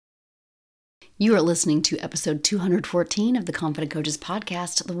You are listening to episode 214 of the Confident Coaches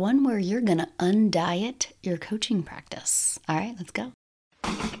podcast, the one where you're going to undiet your coaching practice. All right, let's go.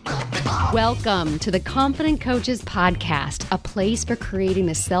 Welcome to the Confident Coaches podcast, a place for creating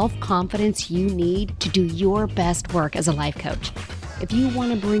the self-confidence you need to do your best work as a life coach. If you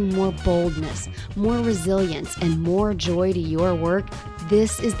want to bring more boldness, more resilience, and more joy to your work,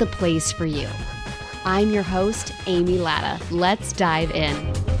 this is the place for you. I'm your host, Amy Latta. Let's dive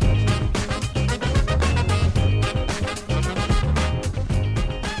in.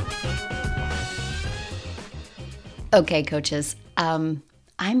 Okay, coaches, I'm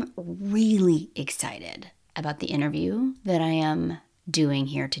really excited about the interview that I am doing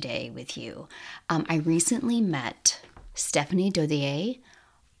here today with you. I recently met Stephanie Dodier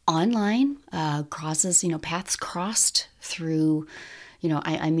online, paths crossed through,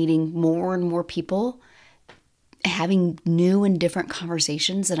 I'm meeting more and more people, having new and different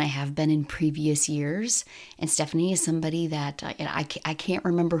conversations than I have been in previous years. And Stephanie is somebody that I can't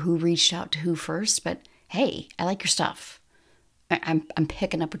remember who reached out to who first, but hey, I like your stuff. I'm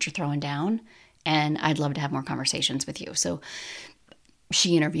picking up what you're throwing down, and I'd love to have more conversations with you. So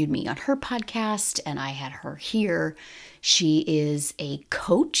she interviewed me on her podcast, and I had her here. She is a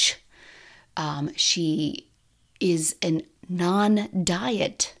coach. She is a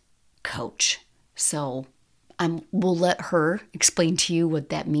non-diet coach. So we'll let her explain to you what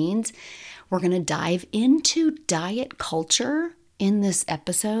that means. We're going to dive into diet culture in this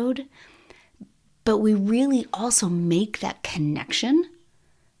episode. But we really also make that connection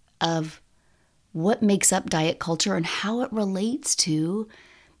of what makes up diet culture and how it relates to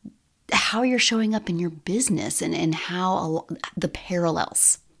how you're showing up in your business and how the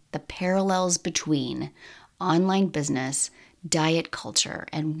parallels between online business, diet culture,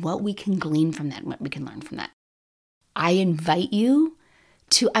 and what we can glean from that and what we can learn from that. I invite you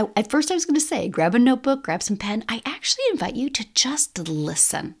to, at first I was going to say, grab a notebook, grab some pen. I actually invite you to just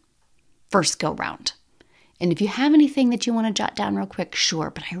listen. First go round. And if you have anything that you want to jot down real quick, sure.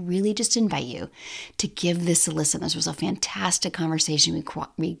 But I really just invite you to give this a listen. This was a fantastic conversation.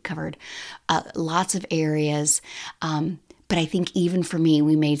 We covered lots of areas. But I think even for me,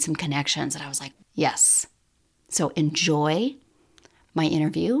 we made some connections that I was like, yes. So enjoy my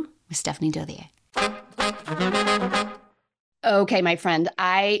interview with Stephanie Dodier. Okay, my friend,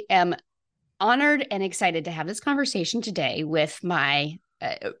 I am honored and excited to have this conversation today with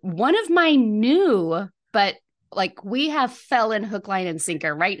one of my new, but like we have fell in hook, line, and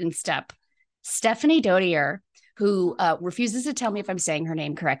sinker, right in step, Stephanie Dodier, who refuses to tell me if I'm saying her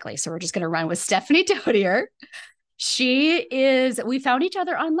name correctly. So we're just going to run with Stephanie Dodier. We found each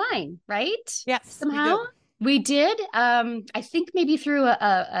other online, right? Yes, somehow we did. I think maybe through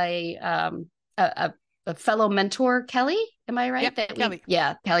a fellow mentor, Kelly. Am I right? Yep, Kelly.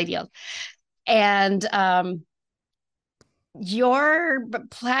 Kelly Deal. And your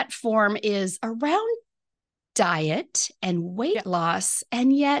platform is around diet and weight loss,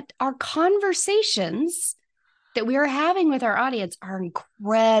 and yet our conversations that we are having with our audience are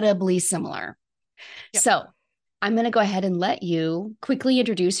incredibly similar. Yep. So I'm going to go ahead and let you quickly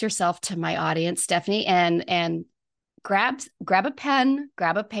introduce yourself to my audience, Stephanie, and grab a pen,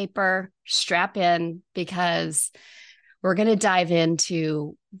 grab a paper, strap in, because we're going to dive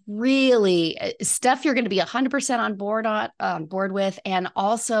into really stuff you're going to be 100% on board with. And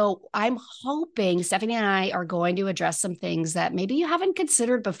also, I'm hoping Stephanie and I are going to address some things that maybe you haven't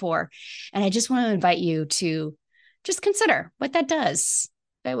considered before. And I just want to invite you to just consider what that does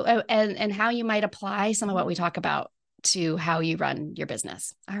and how you might apply some of what we talk about to how you run your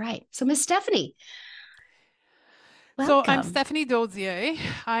business. All right. So Miss Stephanie. Welcome. So I'm Stephanie Dodier.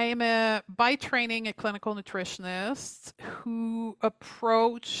 I am by training a clinical nutritionist who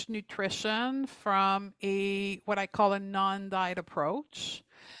approach nutrition from what I call a non-diet approach.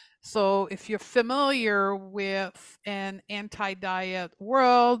 So if you're familiar with an anti-diet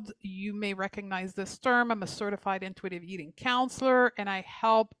world, you may recognize this term. I'm a certified intuitive eating counselor, and I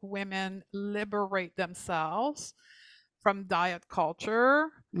help women liberate themselves from diet culture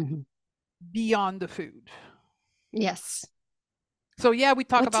beyond the food. Yes. So we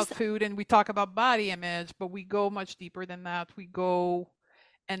talk about food and we talk about body image, but we go much deeper than that. We go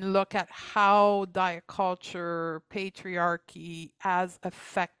and look at how diet culture, patriarchy has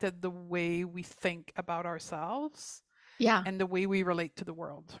affected the way we think about ourselves and the way we relate to the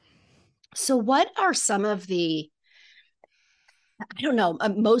world. So what are some of the,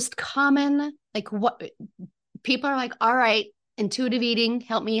 most common, like what people are like, all right, intuitive eating,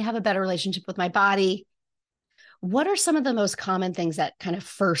 help me have a better relationship with my body. What are some of the most common things that kind of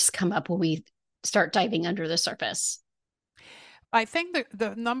first come up when we start diving under the surface? I think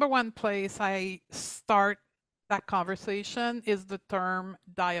the number one place I start that conversation is the term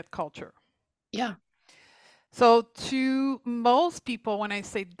diet culture. Yeah. So, to most people, when I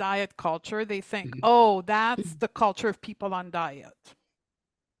say diet culture, they think, Mhm. oh, that's the culture of people on diet.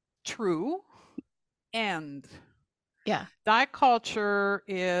 True. And Yeah. diet culture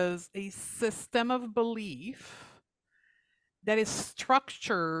is a system of belief that is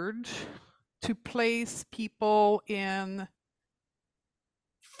structured to place people in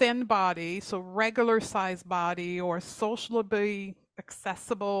thin body, so regular size body or socially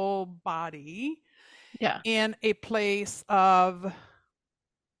accessible body, Yeah. in a place of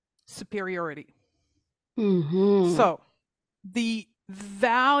superiority. Mm-hmm. So the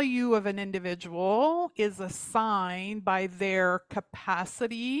value of an individual is assigned by their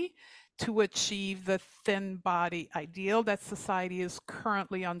capacity to achieve the thin body ideal that society is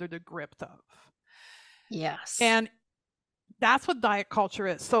currently under the grip of. Yes. And that's what diet culture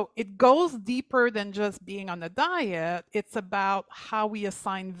is. So it goes deeper than just being on the diet. It's about how we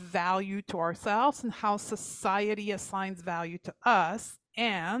assign value to ourselves and how society assigns value to us.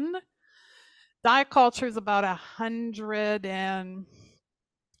 And diet culture is about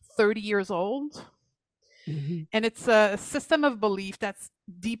 130 years old. Mm-hmm. And it's a system of belief that's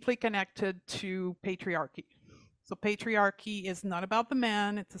deeply connected to patriarchy. So patriarchy is not about the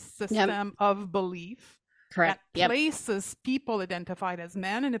man, it's a Yep. system of belief that Correct. Yep. places people identified as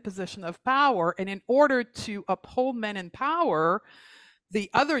men in a position of power. And in order to uphold men in power, the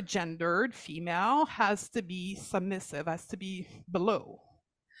other gendered female has to be submissive, has to be below.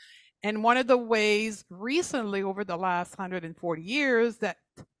 And one of the ways recently over the last 140 years that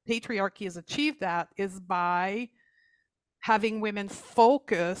patriarchy has achieved that is by having women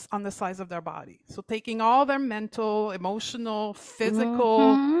focus on the size of their body. So taking all their mental, emotional,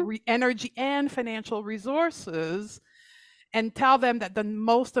 physical Mm-hmm. energy and financial resources and tell them that the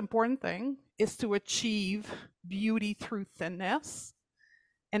most important thing is to achieve beauty through thinness.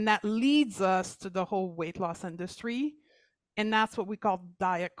 And that leads us to the whole weight loss industry. And that's what we call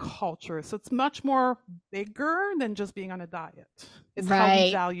diet culture. So it's much more bigger than just being on a diet. It's how we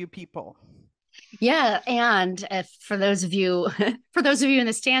Right. value people. Yeah, and if for those of you for those of you in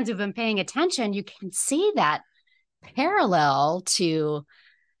the stands who've been paying attention, you can see that parallel to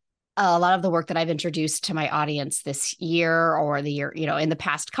a lot of the work that I've introduced to my audience this year or the year, in the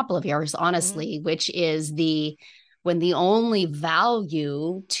past couple of years, Mm-hmm. honestly, which is when the only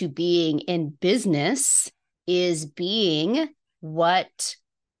value to being in business is being what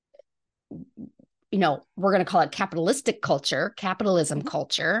we're going to call it capitalistic culture, capitalism Mm-hmm.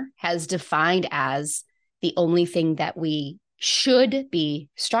 culture has defined as the only thing that we should be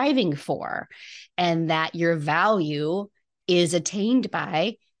striving for, and that your value is attained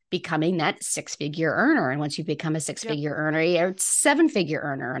by becoming that six-figure earner. And once you become a Yep. six-figure earner, you're a seven-figure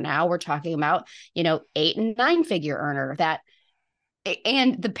earner. Now we're talking about, eight and nine-figure earner.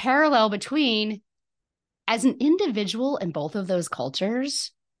 And the parallel between as an individual in both of those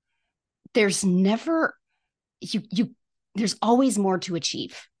cultures, there's never you there's always more to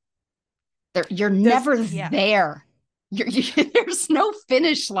achieve. You're never Yeah. there. There's no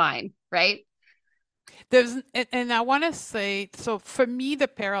finish line, right? And I want to say, so for me, the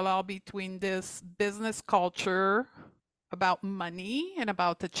parallel between this business culture about money and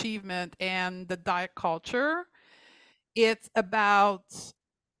about achievement and the diet culture, it's about,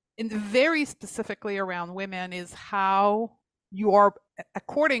 and very specifically around women, is how you are,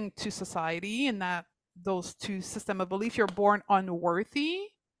 according to society, and that those two system of belief, you're born unworthy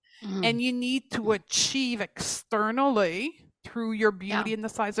Mm, and you need to achieve externally through your yeah, beauty and the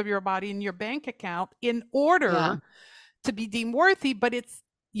size of your body and your bank account in yeah, order to be deemed worthy, but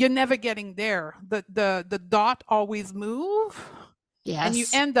you're never getting there. The dot always move and you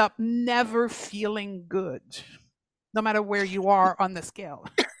yes, end up never feeling good no matter where you are on the scale.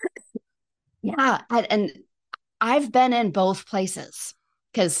 yeah. And I've been in both places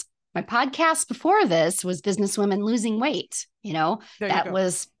because my podcast before this was Business Women Losing Weight. There you That go.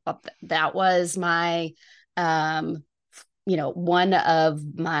 was my one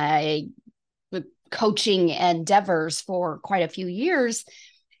of my coaching endeavors for quite a few years.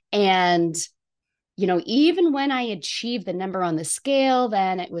 And even when I achieved the number on the scale,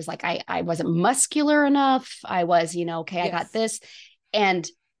 then it was like I wasn't muscular enough. I was, okay, I got Yes. this. And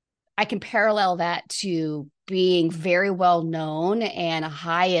I can parallel that to being very well known and a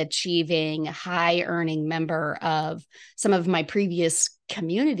high achieving, high earning member of some of my previous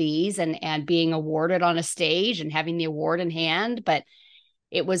communities, and being awarded on a stage and having the award in hand. But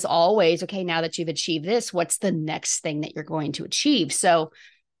it was always, okay, now that you've achieved this, what's the next thing that you're going to achieve? So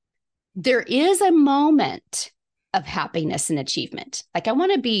there is a moment of happiness and achievement. Like I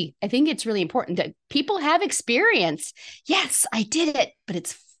think it's really important that people have experience. Yes, I did it, but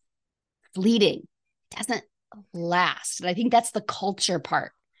it's fleeting. It doesn't last. And I think that's the culture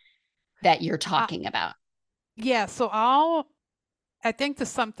part that you're Uh, talking about. yeah, so I think there's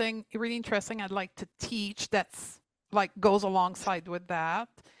something really interesting I'd like to teach that's like goes alongside with that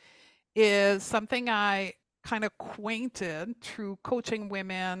is something I kind of acquainted through coaching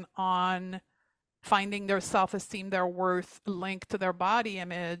women on finding their self-esteem, their worth linked to their body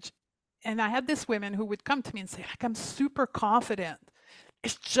image. And I had this women who would come to me and say, like, I'm super confident.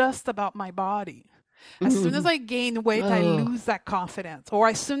 It's just about my body. As soon as Mm. I gain weight, I Oh, lose that confidence. Or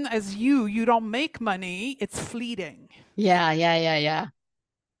as soon as you don't make money, it's fleeting. yeah, yeah, yeah, yeah.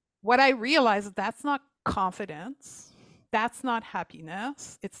 What I realized is that's not confidence. That's not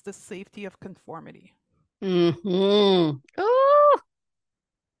happiness. It's the safety of conformity. Mm-hmm. Oh,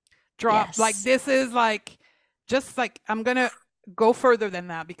 Drop like yes. this is like just like I'm gonna go further than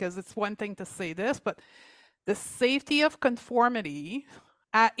that because it's one thing to say this, but the safety of conformity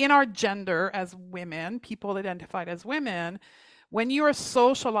in our gender as women, people identified as women, when you are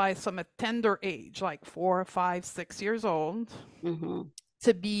socialized from a tender age, like 4, 5, 6 years old, Mm-hmm.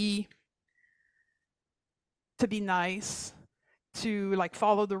 to be nice, to like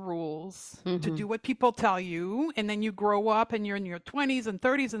follow the rules, to Mm-hmm. do what people tell you, and then you grow up and you're in your 20s and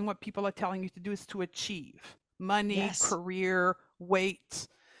 30s, and what people are telling you to do is to achieve money, Yes. career, weight,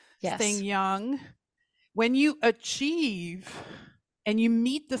 staying Yes. young. When you achieve and you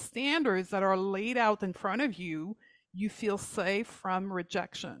meet the standards that are laid out in front of you, you feel safe from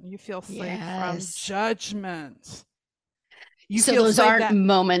rejection. You feel safe from Yes. judgment. You So feel those safe aren't that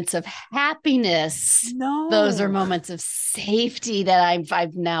moments of happiness. Those are no, moments of safety that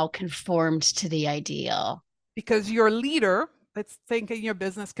I've now conformed to the ideal. because your leader, let's think in your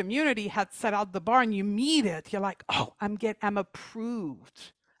business community, had set out the bar and you meet it. You're like, oh, I'm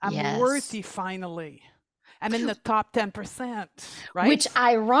approved. I'm Yes. worthy finally. I'm in the top 10%, Which right?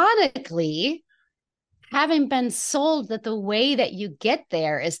 ironically, having been sold that the way that you get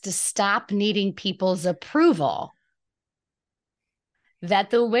there is to stop needing people's approval,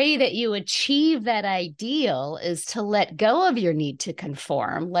 that the way that you achieve that ideal is to let go of your need to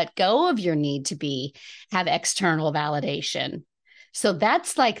conform, let go of your need to have external validation. So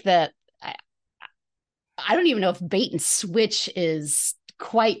that's like I don't even know if bait and switch is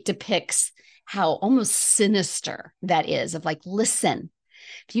quite depicts how almost sinister that is of like, listen,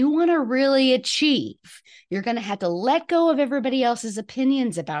 if you want to really achieve, you're going to have to let go of everybody else's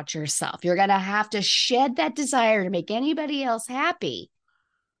opinions about yourself. You're going to have to shed that desire to make anybody else happy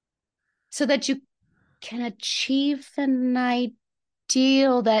so that you can achieve an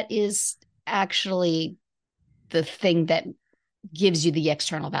ideal that is actually the thing that gives you the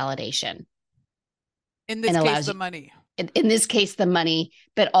external validation In and this case, allows the you, money. in this case, the money,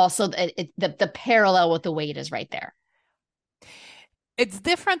 but also the parallel with the weight is right there. It's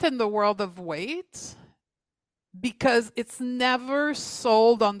different in the world of weight because it's never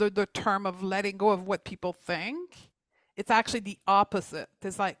sold under the term of letting go of what people think. It's actually the opposite.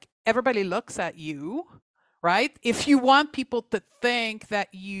 It's like everybody looks at you, right? If you want people to think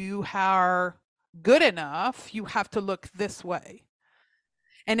that you are good enough, you have to look this way.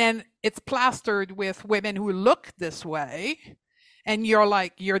 And then it's plastered with women who look this way. And you're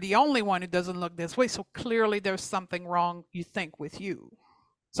like, you're the only one who doesn't look this way. So clearly there's something wrong, you think, with you.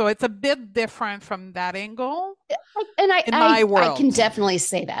 So it's a bit different from that angle And in my I can world. definitely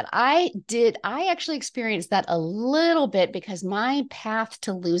say that I actually experienced that a little bit because my path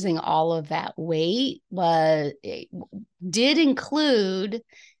to losing all of that weight did include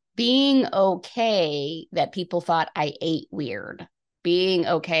being okay that people thought I ate weird, being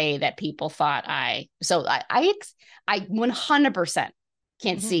okay that people thought I 100%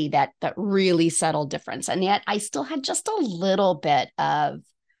 can't Mhm. see that really subtle difference. And yet I still had just a little bit of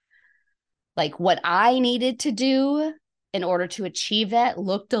like what I needed to do in order to achieve that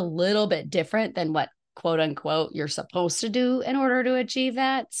looked a little bit different than what quote unquote you're supposed to do in order to achieve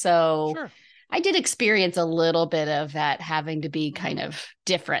that. So Sure. I did experience a little bit of that having to be kind Mhm. of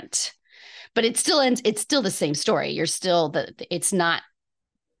different. But it's still the same story. You're still it's not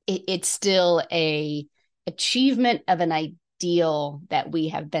it's still a achievement of an ideal that we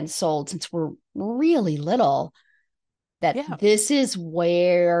have been sold since we're really little, that Yeah. this is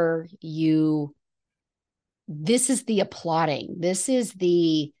the applauding. This is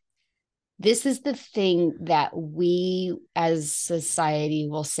the thing that we as society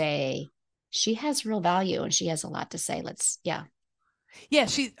will say, she has real value and she has a lot to say. Let's, yeah. Yeah,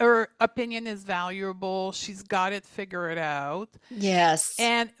 her opinion is valuable. She's got it figured out. Yes.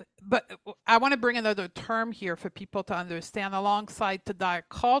 And but I want to bring another term here for people to understand. Alongside to diet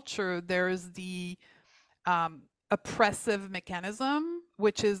culture, there is the oppressive mechanism,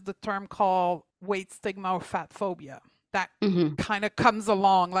 which is the term called weight stigma or fat phobia. That Mm-hmm. kind of comes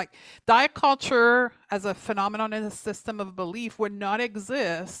along. Like diet culture as a phenomenon in a system of belief would not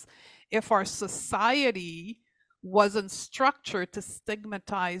exist if our society wasn't structured to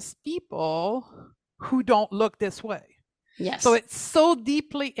stigmatize people who don't look this way. So Yes. it's so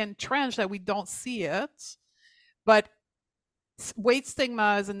deeply entrenched that we don't see it. But weight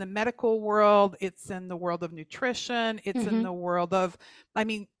stigma is in the medical world, it's in the world of nutrition, it's in Mm-hmm. the world of, I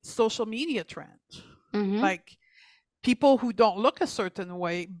mean, social media trend. Mm-hmm. Like people who don't look a certain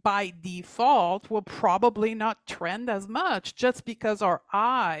way by default will probably not trend as much just because our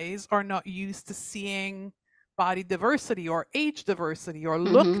eyes are not used to seeing body diversity or age diversity or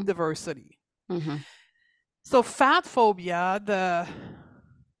look Mm-hmm. diversity. Mm-hmm. So fat phobia,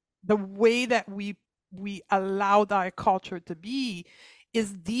 the way that we allow diet culture to be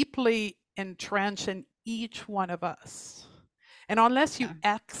is deeply entrenched in each one of us. And unless you Yeah.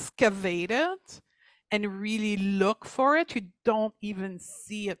 excavate it and really look for it, you don't even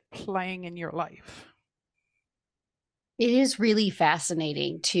see it playing in your life. It is really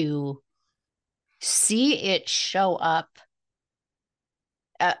fascinating to see it show up.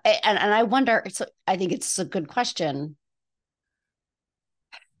 And I wonder, I think it's a good question.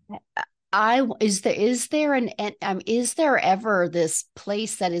 Is there ever this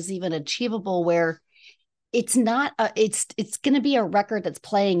place that is even achievable where it's not it's going to be a record that's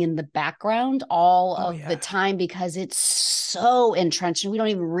playing in the background all Oh of the yeah. time because it's so entrenched and we don't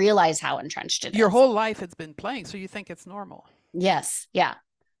even realize how entrenched it Your is. whole life it's been playing, so you think it's normal. Yes, yeah.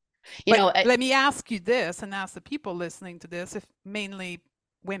 You But know, let me ask you this and ask the people listening to this, if mainly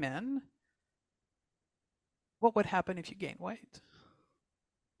women, what would happen if you gain weight?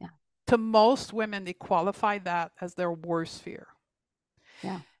 yeah, To most women, they qualify that as their worst fear.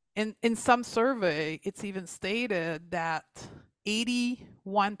 yeah. In some survey, it's even stated that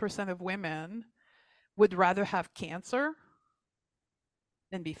 81% of women would rather have cancer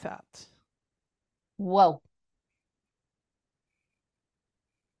than be fat. Whoa.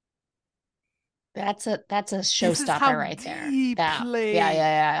 That's a This is how showstopper right there. Yeah. Yeah, yeah, deeply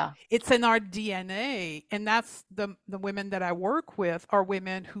yeah, it's in our DNA. And that's the women that I work with are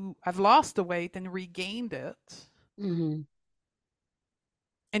women who have lost the weight and regained it. yeah. Mm-hmm.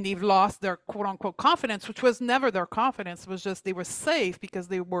 And they've lost their quote unquote confidence, which was never their confidence. It was just they were safe because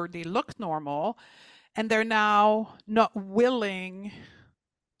they looked normal. And they're now not willing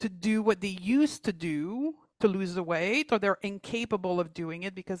to do what they used to do to lose the weight, or they're incapable of doing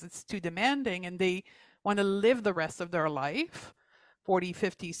it because it's too demanding and they want to live the rest of their life 40,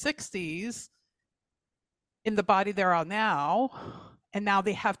 50, 60s in the body they're on now. And now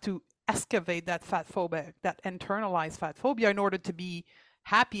they have to excavate that fat phobia, that internalized fat phobia, in order to be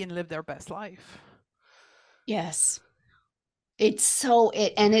happy and live their best life. Yes. And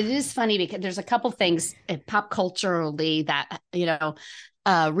it is funny because there's a couple things pop culturally that,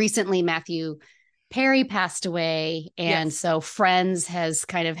 recently Matthew Perry passed away. And Yes. so Friends has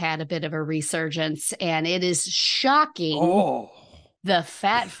kind of had a bit of a resurgence. And it is shocking Oh. the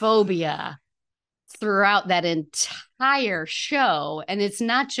fat phobia throughout that entire show. And it's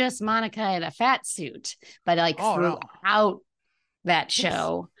not just Monica in a fat suit, but like Oh no. throughout that Yes.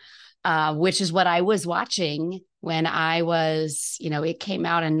 show, which is what I was watching when I was, it came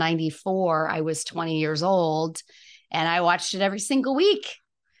out in 94. I was 20 years old and I watched it every single week.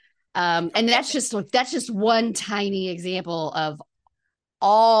 And that's just one tiny example of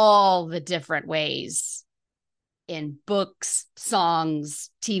all the different ways in books,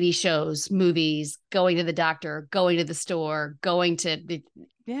 songs, TV shows, movies, going to the doctor, going to the store, going to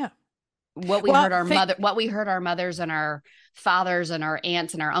Yeah. what we Well, heard what we heard our mothers and our fathers and our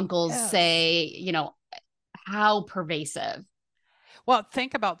aunts and our uncles yes. say, how pervasive. Well,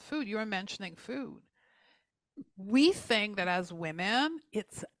 think about food. You were mentioning food. We think that as women,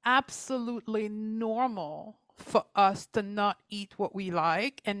 it's absolutely normal for us to not eat what we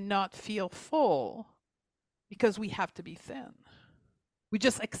like and not feel full because we have to be thin. We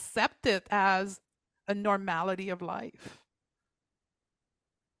just accept it as a normality of life.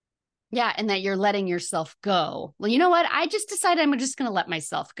 Yeah, and that you're letting yourself go. Well, you know what? I just decided I'm just going to let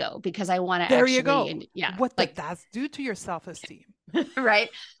myself go because I want to There you go. actually, yeah, What did like, that do to your self esteem? right?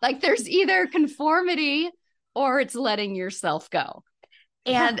 Like there's either conformity or it's letting yourself go.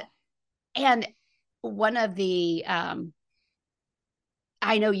 Yeah. And and one of the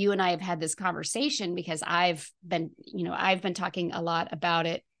I know you and I have had this conversation because I've been talking a lot about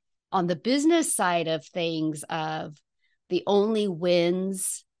it on the business side of things, of the only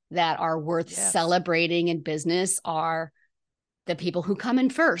wins that are worth Yes. celebrating in business are the people who come in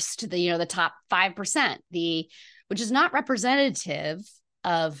first, the top 5%, which is not representative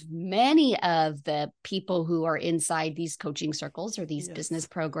of many of the people who are inside these coaching circles or these business Yes.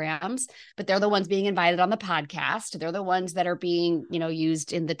 programs, but they're the ones being invited on the podcast. They're the ones that are being,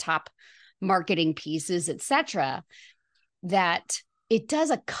 used in the top marketing pieces, etc. That it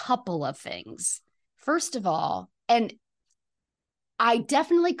does a couple of things. First of all, and I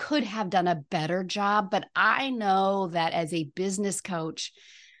definitely could have done a better job, but I know that as a business coach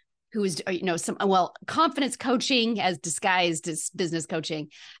who is, confidence coaching as disguised as business coaching,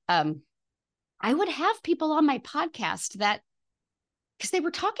 I would have people on my podcast that, because they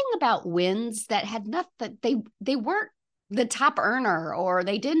were talking about wins that had nothing, they weren't the top earner, or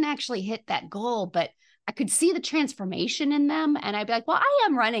they didn't actually hit that goal, but I could see the transformation in them. And I'd be like, well, I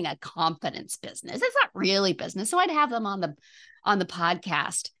am running a confidence business. It's not really business. So I'd have them on the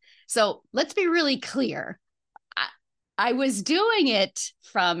podcast. So let's be really clear. I was doing it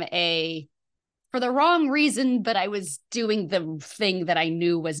for the wrong reason, but I was doing the thing that I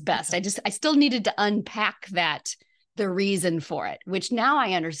knew was best. I still needed to unpack the reason for it, which now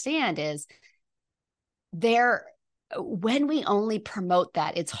I understand is when we only promote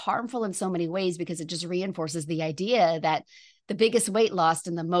that, it's harmful in so many ways, because it just reinforces the idea that the biggest weight loss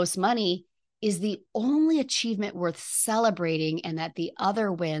and the most money is the only achievement worth celebrating, and that the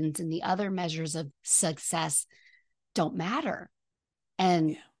other wins and the other measures of success don't matter.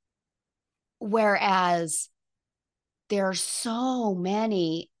 And whereas there are so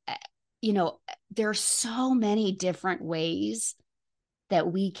many, different ways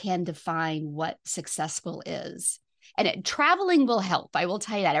that we can define what successful is. And traveling will help. I will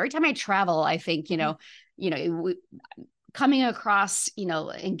tell you that. Every time I travel, I think, coming across,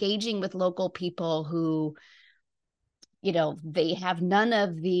 engaging with local people who, they have none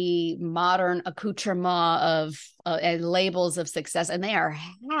of the modern accoutrement of labels of success, and they are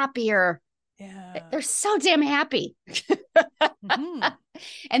happier. Yeah. They're so damn happy. Mm-hmm.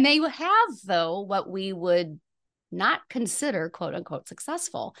 And they have, though, what we would not consider quote unquote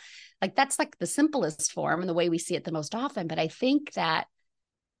successful. Like, that's like the simplest form and the way we see it the most often. But I think that,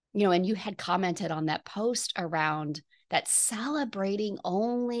 and you had commented on that post around that celebrating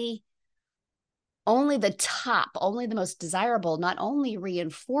only the top, only the most desirable, not only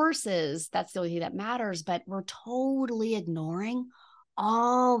reinforces that's the only thing that matters, but we're totally ignoring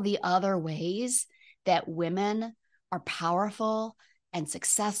all the other ways that women are powerful and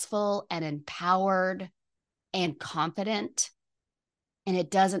successful and empowered and confident. And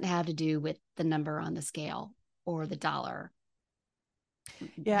it doesn't have to do with the number on the scale or the dollar.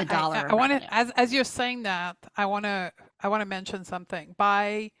 Yeah, the dollar I want revenue. to, as you're saying that, I want to mention something.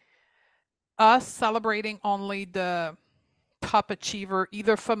 By us celebrating only the top achiever,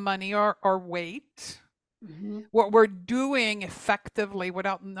 either for money or weight, Mm-hmm. what we're doing effectively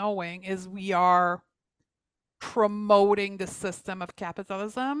without knowing is we are promoting the system of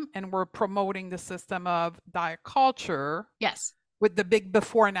capitalism, and we're promoting the system of diet culture. Yes. With the big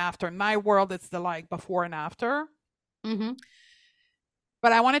before and after. In my world, it's the like before and after. Mm-hmm.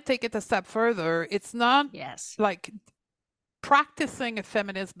 But I want to take it a step further. It's not Yes. like practicing a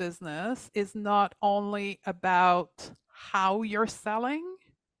feminist business is not only about how you're selling,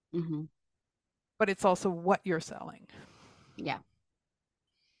 Mm-hmm. but it's also what you're selling. Yeah.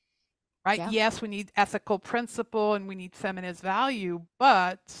 Right? Yeah. Yes, we need ethical principle and we need feminist value,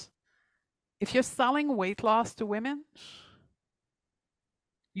 but if you're selling weight loss to women,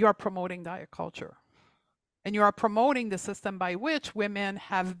 you are promoting diet culture. And you are promoting the system by which women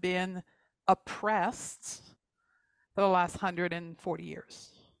have been oppressed for the last 140 years.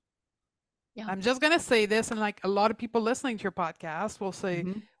 Yeah. I'm just going to say this, and like a lot of people listening to your podcast will say,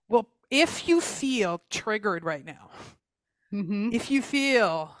 Mm-hmm. well, if you feel triggered right now, Mm-hmm. if you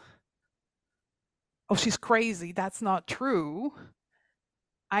feel, oh, she's crazy, that's not true,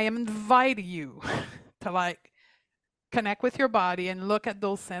 I am inviting you to like connect with your body and look at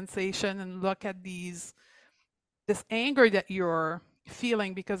those sensations and look at this anger that you're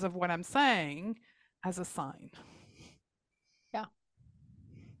feeling because of what I'm saying as a sign. Yeah.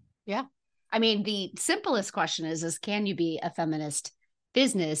 Yeah. I mean, the simplest question is can you be a feminist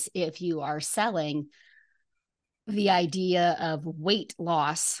business if you are selling the idea of weight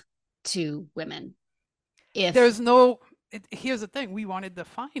loss to women? There's no, here's the thing, we want to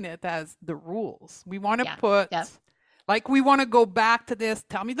define it as the rules. We want to Yeah. put Yeah. Like we want to go back to this.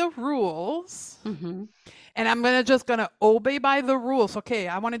 Tell me the rules. Mm-hmm. And I'm just gonna obey by the rules. Okay,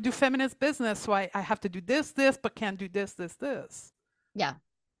 I want to do feminist business, so I have to do this, but can't do this, this. Yeah.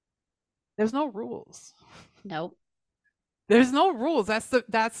 There's no rules. Nope. There's no rules.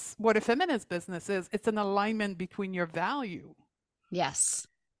 That's what a feminist business is. It's an alignment between your value. Yes.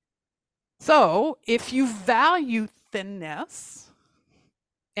 So if you value thinness,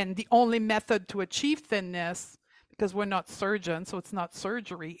 and the only method to achieve thinness, because we're not surgeons, so it's not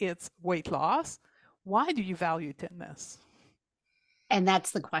surgery, it's weight loss. Why do you value thinness? And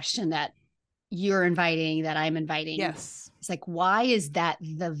that's the question that you're inviting, that I'm inviting. Yes. It's like, why is that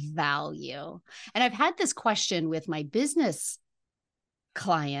the value? And I've had this question with my business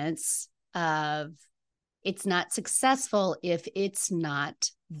clients of, it's not successful if it's not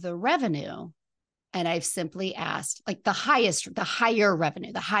the revenue. And I've simply asked, like the highest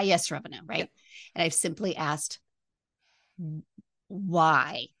revenue, right? Yeah. And I've simply asked,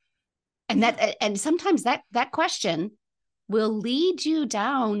 why? And and sometimes that question will lead you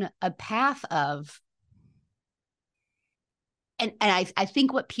down a path of, and I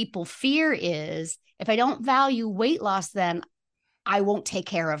think what people fear is, if I don't value weight loss, then I won't take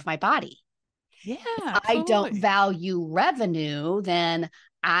care of my body. Yeah, if I don't value revenue, then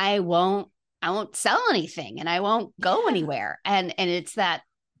I won't sell anything and I won't go anywhere. And it's that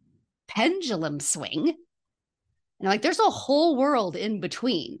pendulum swing. And like, there's a whole world in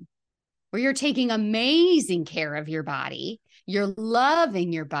between where you're taking amazing care of your body. You're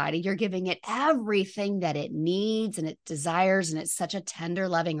loving your body. You're giving it everything that it needs and it desires. And it's such a tender,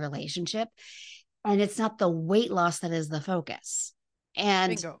 loving relationship. And it's not the weight loss that is the focus.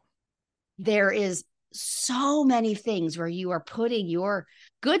 And bingo. There is so many things where you are putting your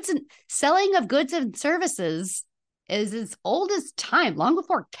goods and selling of goods and services is as old as time, long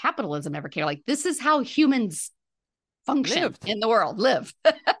before capitalism ever came. Like, this is how humans function in the world, live.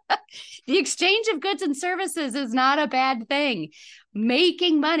 The exchange of goods and services is not a bad thing.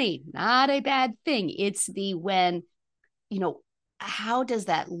 Making money, not a bad thing. It's when, how does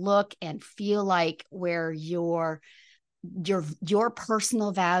that look and feel like, where your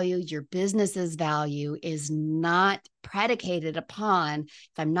personal value, your business's value is not predicated upon,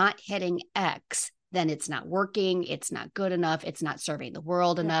 if I'm not hitting X, then it's not working, it's not good enough, it's not serving the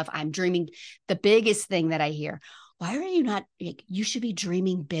world enough. I'm dreaming. The biggest thing that I hear, why are you not, you should be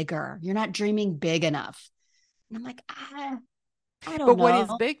dreaming bigger. You're not dreaming big enough. And I'm like, I don't know. But what is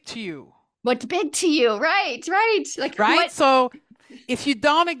big to you? What's big to you? Right. Like, right. So if you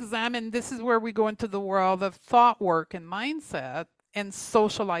don't examine, this is where we go into the world of thought work and mindset and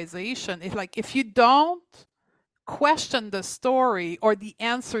socialization. It's like, if you don't question the story or the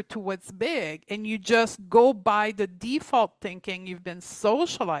answer to what's big, and you just go by the default thinking you've been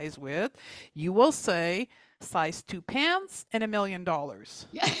socialized with, you will say size 2 pants and $1 million.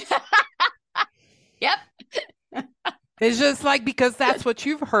 Yep. It's just like, because that's what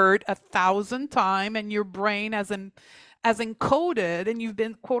you've heard 1,000 times, and your brain has encoded, and you've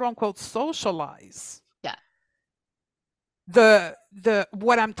been quote unquote socialized. Yeah. The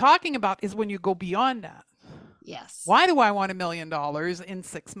what I'm talking about is when you go beyond that. Yes. Why do I want $1 million in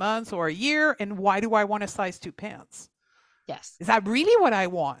 6 months or a year? And why do I want a size 2 pants? Yes. Is that really what I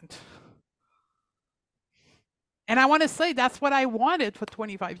want? And I want to say that's what I wanted for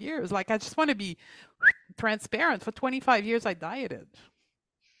 25 years. Like, I just want to be transparent. For 25 years, I dieted.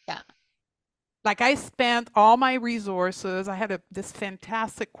 Yeah. Like, I spent all my resources. I had this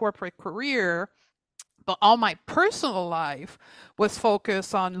fantastic corporate career, but all my personal life was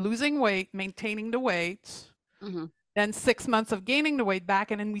focused on losing weight, maintaining the weight, then 6 months of gaining the weight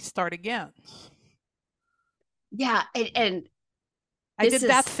back, and then we start again. Yeah. And I did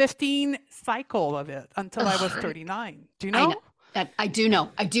that 15 cycle of it until I was 39. Do you know? I do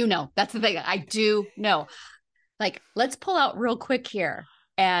know. That's the thing. I do know. Like, let's pull out real quick here.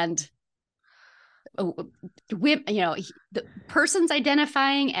 And the person's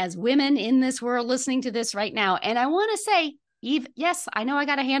identifying as women in this world listening to this right now. And I want to say, yes, I know I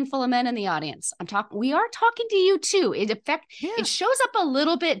got a handful of men in the audience. We are talking to you too. It shows up a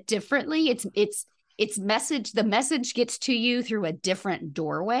little bit differently. The message gets to you through a different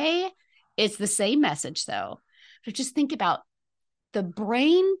doorway. It's the same message though. But just think about the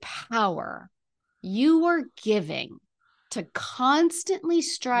brain power you are giving to constantly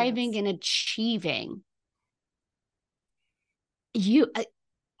striving and achieving.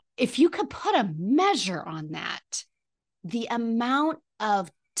 If you could put a measure on that, the amount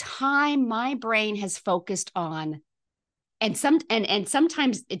of time my brain has focused on, and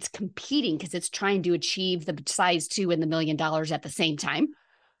sometimes it's competing because it's trying to achieve the size 2 and the $1 million at the same time.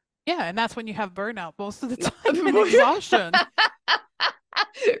 Yeah, and that's when you have burnout most of the time and exhaustion.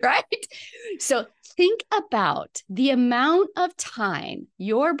 Right? So think about the amount of time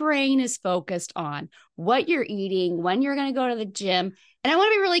your brain is focused on what you're eating, when you're going to go to the gym. And I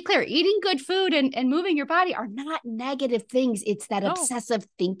want to be really clear, eating good food and moving your body are not negative things. It's that No. obsessive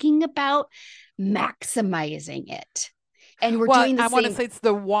thinking about maximizing it. And we're Well, doing the I want to same. say it's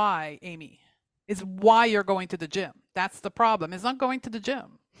the why, Amy. It's why you're going to the gym. That's the problem. It's not going to the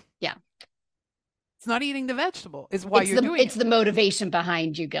gym. Yeah. It's not eating the vegetable. It's why you're doing It's it. the motivation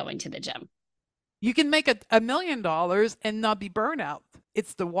behind you going to the gym. You can make $1 million and not be burnout.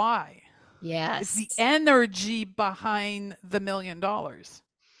 It's the why. Yes. It's the energy behind the $1 million.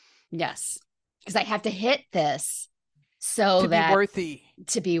 Yes. Because I have to hit this so to that be worthy.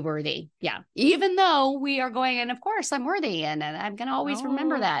 To be worthy. Yeah. Even though we are going, and of course I'm worthy and I'm going to always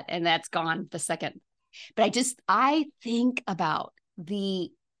remember that. And that's gone the second. But I think about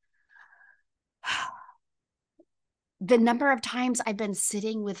the number of times I've been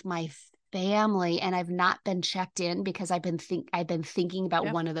sitting with my family and I've not been checked in because I've been thinking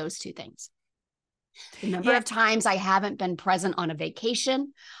about one of those two things. The number of times I haven't been present on a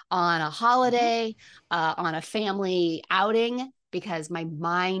vacation, on a holiday, on a family outing, because my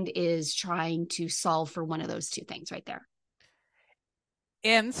mind is trying to solve for one of those two things right there.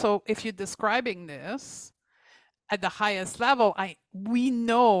 And so if you're describing this at the highest level, we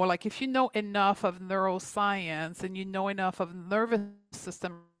know, like if you know enough of neuroscience and you know enough of nervous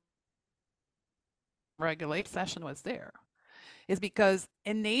system regulation, session was there, is because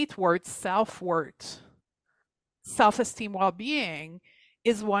innate worth, self-worth, self-esteem, well-being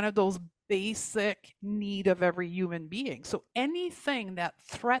is one of those basic need of every human being. So anything that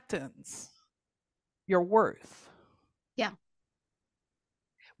threatens your worth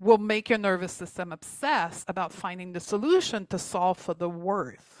will make your nervous system obsess about finding the solution to solve for the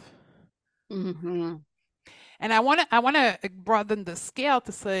worth. Mm-hmm. And I want to broaden the scale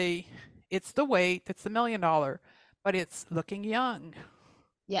to say it's the weight, it's the $1 million, but it's looking young.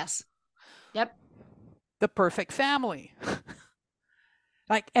 Yes. Yep. The perfect family.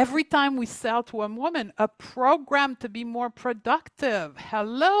 Like every time we sell to a woman a program to be more productive,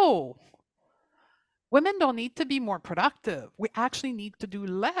 hello. Women don't need to be more productive. We actually need to do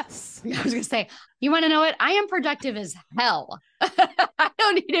less. I was going to say, you want to know what? I am productive as hell. I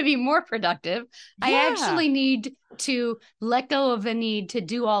don't need to be more productive. Yeah. I actually need to let go of the need to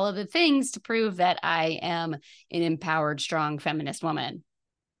do all of the things to prove that I am an empowered, strong feminist woman.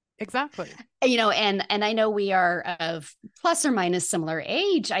 Exactly. You know, and I know we are of plus or minus similar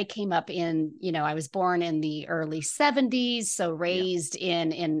age. I came up in, I was born in the early 70s, so raised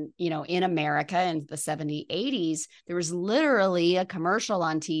in America in the 70s, 80s. There was literally a commercial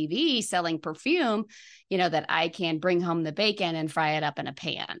on TV selling perfume, that I can bring home the bacon and fry it up in a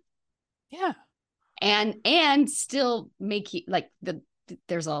pan. Yeah. And still make you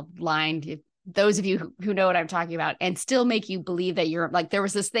there's a line, those of you who know what I'm talking about, and still make you believe that you're like, there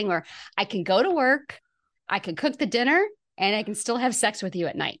was this thing where I can go to work, I can cook the dinner, and I can still have sex with you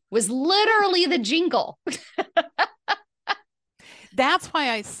at night, was literally the jingle. That's why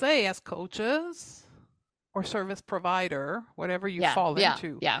I say, as coaches or service provider, whatever you fall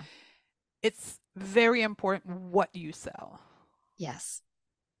into, it's very important what you sell. Yes.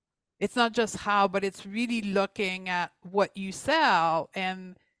 It's not just how, but it's really looking at what you sell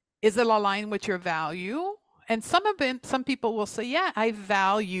and is it aligned with your value? And some people will say, yeah, I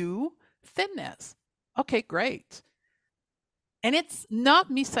value thinness. Okay, great. And it's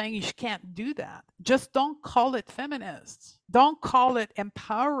not me saying you can't do that. Just don't call it feminist. Don't call it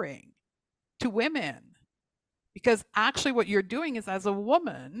empowering to women. Because actually what you're doing is, as a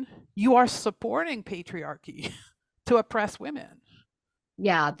woman, you are supporting patriarchy to oppress women.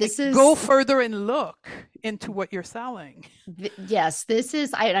 Yeah, go further and look into what you're selling. Yes, this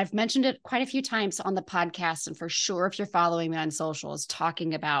is, I've mentioned it quite a few times on the podcast, and for sure, if you're following me on socials,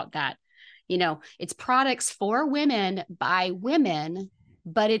 talking about that, it's products for women by women,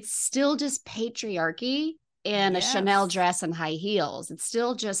 but it's still just patriarchy and a Chanel dress and high heels. It's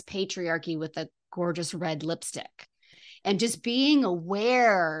still just patriarchy with a gorgeous red lipstick, and just being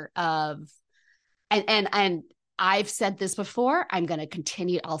aware of, and I've said this before. I'm going to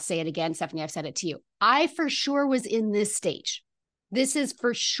continue. I'll say it again. Stephanie, I've said it to you. I for sure was in this stage. This is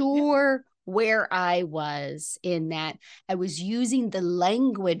for sure where I was, in that I was using the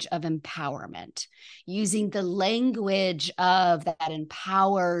language of empowerment, using the language of that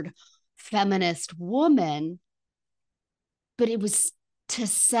empowered feminist woman, but it was to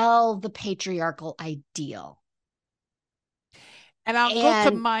sell the patriarchal ideal. And I'll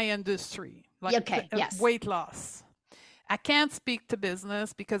go to my industry. Like weight loss. I can't speak to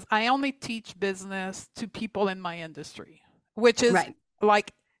business because I only teach business to people in my industry, which is Right.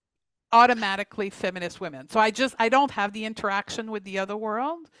 like automatically feminist women. So I don't have the interaction with the other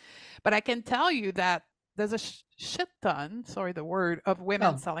world, but I can tell you that there's a shit ton, sorry the word, of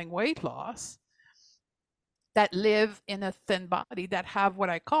women Oh, selling weight loss that live in a thin body that have what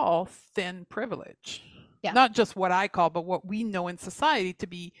I call thin privilege. yeah. Not just what I call, but what we know in society to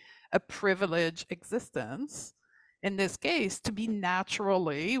be a privileged existence. In this case, to be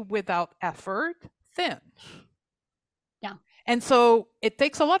naturally, without effort, thin. Yeah. And so it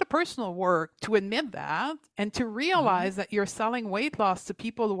takes a lot of personal work to admit that and to Mhm. realize that you're selling weight loss to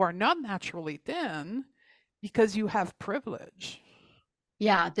people who are not naturally thin because you have privilege.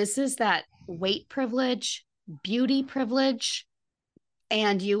 Yeah. This is that weight privilege, beauty privilege,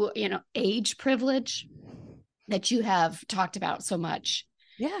 and age privilege that you have talked about so much,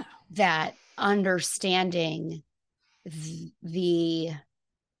 Yeah. that understanding the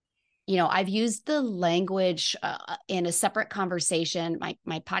I've used the language in a separate conversation.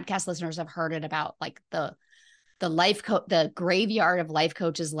 My podcast listeners have heard it about like the graveyard of life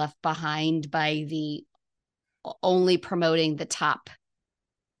coaches left behind by the only promoting the top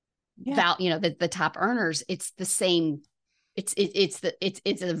Yeah. the top earners. It's the same. It's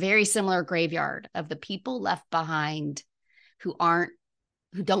a very similar graveyard of the people left behind who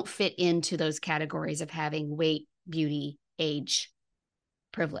don't fit into those categories of having weight, beauty, age,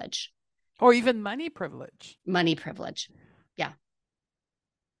 privilege, Or even money privilege. money privilege. Yeah.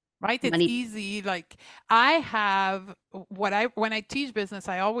 Right? It's Money. easy. Like I have when I teach business,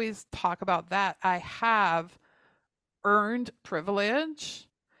 I always talk about that. I have earned privilege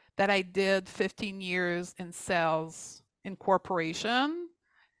that I did 15 years in sales in corporation,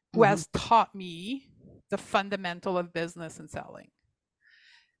 who Mhm. has taught me the fundamental of business and selling.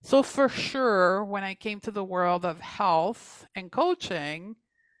 So for sure, when I came to the world of health and coaching,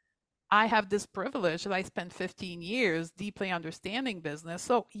 I have this privilege that I spent 15 years deeply understanding business.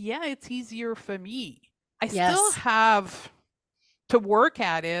 So yeah, it's easier for me. I still Yes. have to work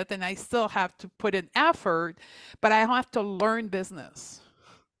at it and I still have to put in effort, but I have to learn business.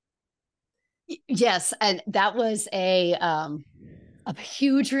 Yes, and that was a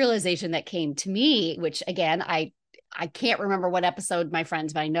huge realization that came to me, which again, I can't remember what episode, my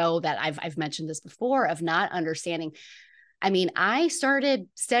friends, but I know that I've mentioned this before, of not understanding. I mean, I started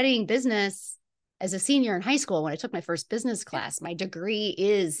studying business as a senior in high school when I took my first business Yeah. class. My degree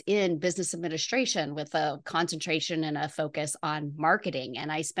is in business administration with a concentration and a focus on marketing.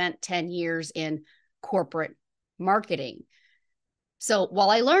 And I spent 10 years in corporate marketing. So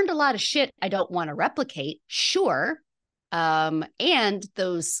while I learned a lot of shit I don't want to replicate, sure. And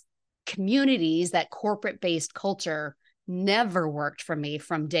those communities, that corporate based culture never worked for me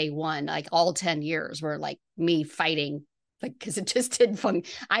from day one. Like all 10 years were like me fighting, like, because it just didn't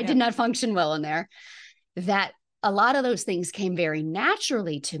I Yeah. did not function well in there. That a lot of those things came very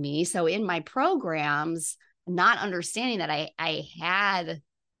naturally to me. So in my programs, not understanding that I had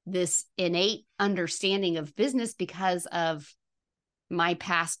this innate understanding of business because of my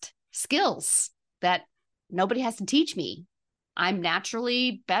past skills that nobody has to teach me. I'm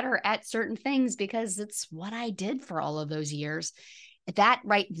naturally better at certain things because it's what I did for all of those years. That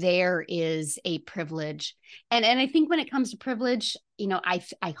right there is a privilege. And I think when it comes to privilege,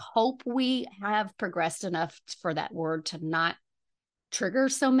 I hope we have progressed enough for that word to not trigger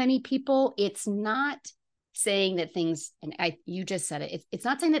so many people. It's not saying that things, and you just said it, it's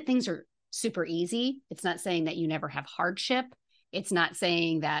not saying that things are super easy. It's not saying that you never have hardship. It's not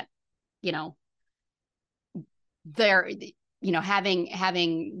saying that, you know, they're,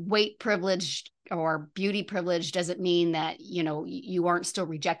 having weight privilege or beauty privilege doesn't mean that, you aren't still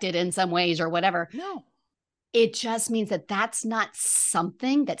rejected in some ways or whatever. No. It just means that that's not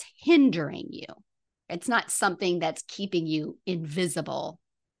something that's hindering you. It's not something that's keeping you invisible.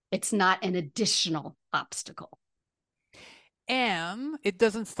 It's not an additional obstacle. And it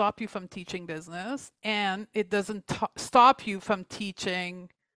doesn't stop you from teaching business. And it doesn't stop you from teaching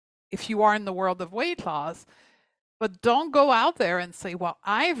if you are in the world of weight loss. But don't go out there and say, well,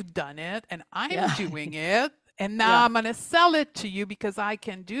 I've done it and I'm Yeah. doing it. And now Yeah. I'm going to sell it to you because I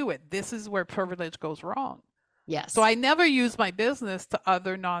can do it. This is where privilege goes wrong. So Yes. I never use my business to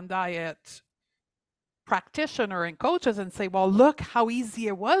other non-diet practitioner and coaches and say, well, look how easy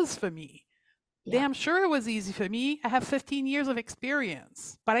it was for me. Yeah. Damn sure it was easy for me. I have 15 years of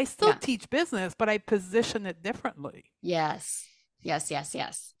experience, but I still Yeah. teach business, but I position it differently. Yes. Yes, yes,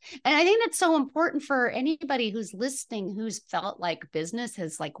 yes. And I think that's so important for anybody who's listening, who's felt like business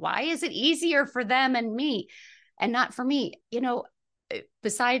is like, why is it easier for them and me and not for me?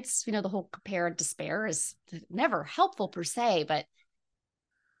 besides, the whole compare and despair is never helpful per se, but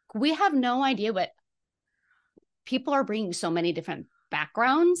we have no idea what people are bringing, so many different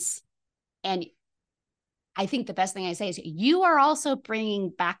backgrounds. And I think the best thing I say is you are also bringing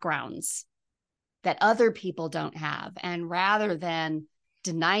backgrounds that other people don't have. And rather than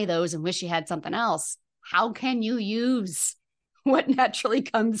deny those and wish you had something else, how can you use what naturally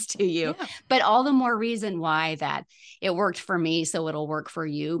comes to you? Yeah. But all the more reason why that it worked for me, so it'll work for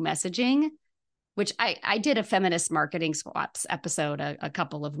you messaging, which I did a feminist marketing swaps episode a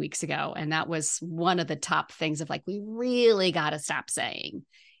couple of weeks ago. And that was one of the top things of like, we really got to stop saying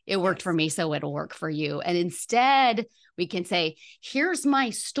it worked for me, so it'll work for you. And instead we can say, here's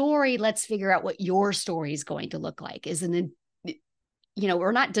my story. Let's figure out what your story is going to look like.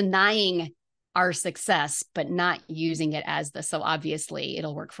 We're not denying our success, but not using it as so obviously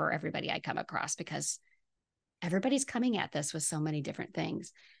it'll work for everybody I come across, because everybody's coming at this with so many different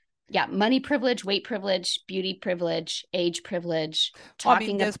things. Yeah. Money privilege, weight privilege, beauty privilege, age privilege.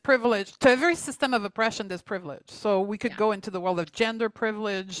 There's privilege to every system of oppression. There's privilege. So we could go into the world of gender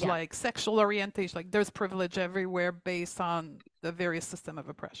privilege, like sexual orientation, like there's privilege everywhere based on the various system of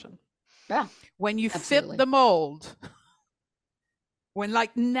oppression. Yeah. When you fit the mold, when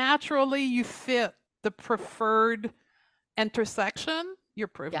like naturally you fit the preferred intersection, you're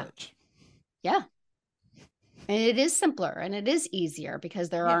privileged. Yeah. And it is simpler and it is easier because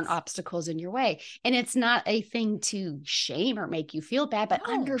there aren't obstacles in your way. And it's not a thing to shame or make you feel bad, but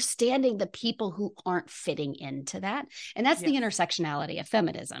understanding the people who aren't fitting into that. And that's the intersectionality of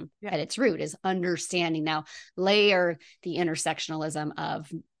feminism at its root, is understanding. Now, layer the intersectionalism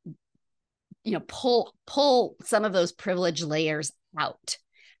of, pull some of those privilege layers out.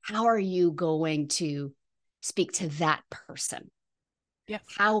 How are you going to speak to that person? Yes.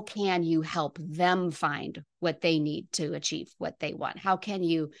 How can you help them find what they need to achieve what they want? How can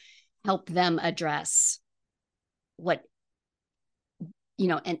you help them address what,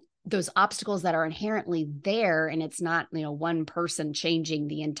 and those obstacles that are inherently there? And it's not, one person changing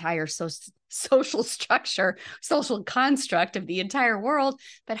the entire social structure, social construct of the entire world,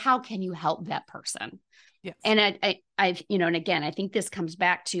 but how can you help that person? Yes. And I've, and again, I think this comes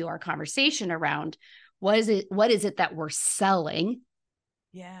back to our conversation around what is it that we're selling?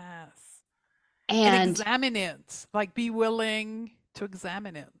 Yes. And examine it. Like, be willing to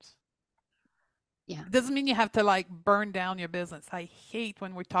examine it. Yeah. It doesn't mean you have to like burn down your business. I hate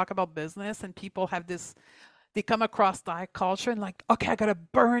when we talk about business and people have this, they come across diet culture and like, okay, I got to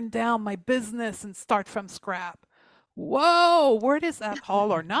burn down my business and start from scrap. Whoa, where does that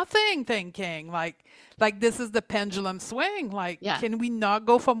all or nothing thinking? Like this is the pendulum swing. Like, can we not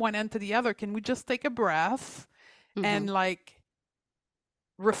go from one end to the other? Can we just take a breath and like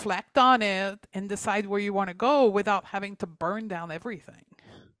reflect on it and decide where you want to go without having to burn down everything?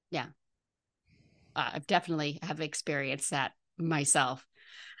 Yeah. I've definitely have experienced that myself.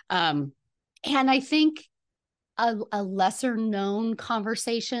 And I think a lesser known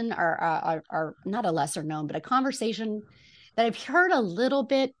conversation or not a lesser known, but a conversation that I've heard a little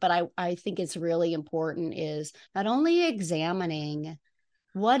bit, but I think it's really important, is not only examining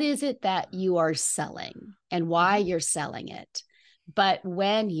what is it that you are selling and why you're selling it, but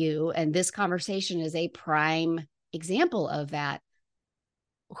when and this conversation is a prime example of that,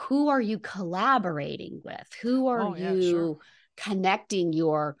 who are you collaborating with? Who are you connecting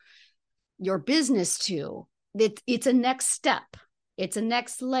your business to? It's a next step. It's a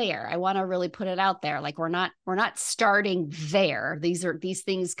next layer. I want to really put it out there. Like, we're not starting there. These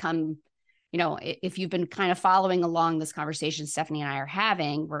things come, if you've been kind of following along this conversation Stephanie and I are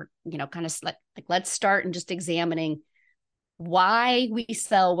having, we're, kind of like, let's start and just examining why we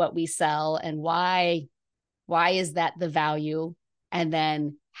sell what we sell and why is that the value, and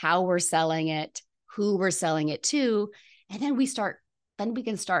then how we're selling it, who we're selling it to. And then we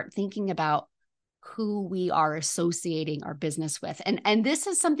can start thinking about who we are associating our business with. And this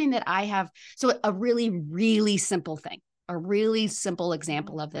is something that I have. So a really, really simple thing, a really simple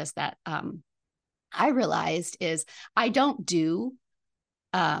example of this that I realized is I don't do,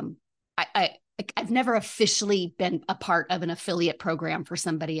 I've never officially been a part of an affiliate program for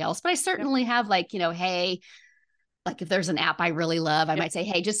somebody else, but I certainly have hey, like if there's an app I really love, I might say,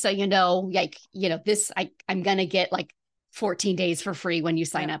 hey, just so you know, this, I'm going to get like 14 days for free when you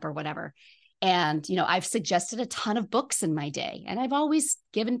sign up or whatever. And, I've suggested a ton of books in my day, and I've always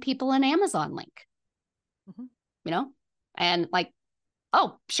given people an Amazon link, and like,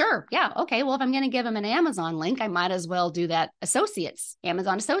 oh, sure. Yeah. Okay. Well, if I'm going to give them an Amazon link, I might as well do that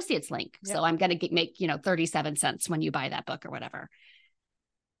Amazon Associates link. Yep. So I'm going to make, 37 cents when you buy that book or whatever.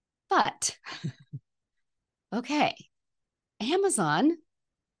 But okay. Amazon,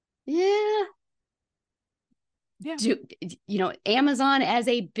 yeah, Yeah. Amazon as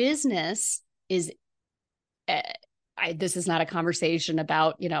a business is, this is not a conversation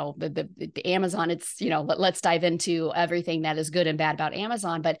about, the Amazon. It's, let's dive into everything that is good and bad about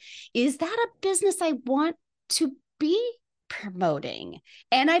Amazon. But is that a business I want to be promoting?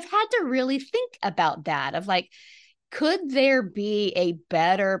 And I've had to really think about that of like, could there be a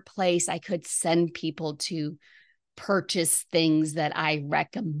better place I could send people to purchase things that I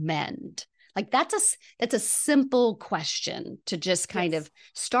recommend? Like that's a simple question to just kind of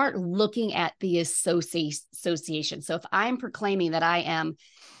start looking at the association. So if I'm proclaiming that I am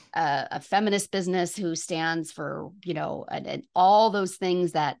a feminist business who stands for, and all those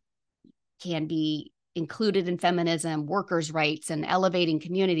things that can be included in feminism, workers' rights, and elevating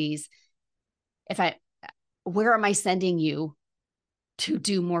communities, where am I sending you to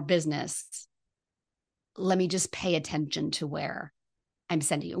do more business? Let me just pay attention to where I'm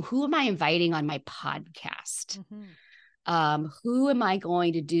sending you. Who am I inviting on my podcast? Who am I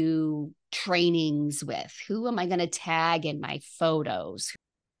going to do trainings with? Who am I going to tag in my photos?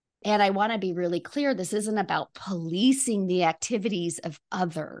 And I want to be really clear. This isn't about policing the activities of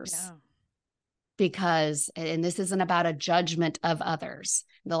others. And this isn't about a judgment of others.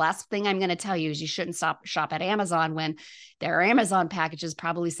 The last thing I'm going to tell you is you shouldn't shop at Amazon when there are Amazon packages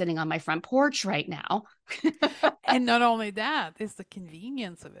probably sitting on my front porch right now. And not only that, it's the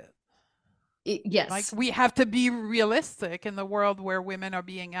convenience of it. Yes. Like we have to be realistic in the world where women are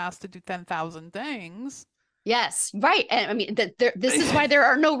being asked to do 10,000 things. Yes, right. And I mean, this is why there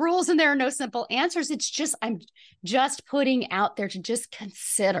are no rules and there are no simple answers. It's just, I'm just putting out there to just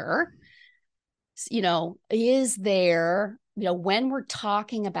consider, is there, when we're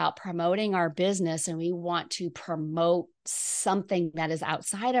talking about promoting our business and we want to promote something that is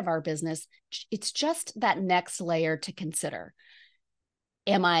outside of our business, it's just that next layer to consider.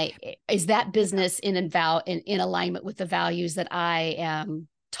 Is that business in alignment with the values that I am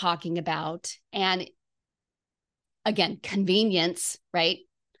talking about? And again, convenience, right?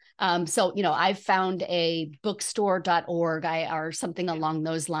 So, I've found a bookstore.org or something along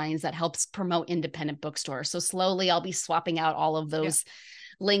those lines that helps promote independent bookstores. So slowly I'll be swapping out all of those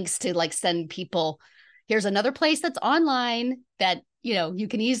links to like send people, here's another place that's online that, you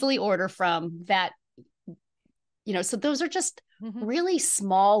can easily order from that, so those are just really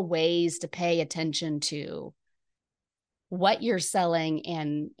small ways to pay attention to what you're selling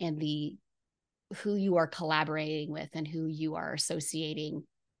and who you are collaborating with and who you are associating.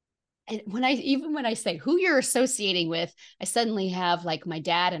 And when I say who you're associating with, I suddenly have like my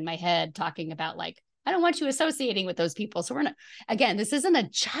dad in my head talking about like, I don't want you associating with those people. So this isn't a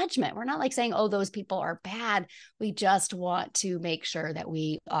judgment. We're not like saying, oh, those people are bad. We just want to make sure that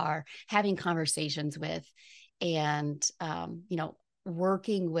we are having conversations with and,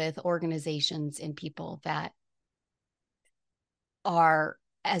 working with organizations and people that are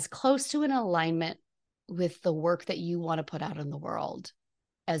as close to an alignment with the work that you want to put out in the world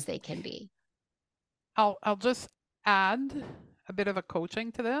as they can be. I'll just add a bit of a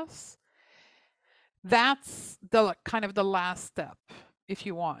coaching to this. That's the kind of the last step if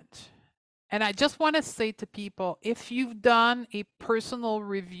you want. And I just want to say to people, if you've done a personal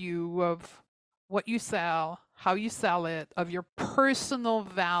review of what you sell, how you sell it, of your personal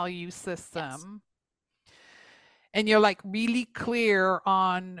value system, and you're like really clear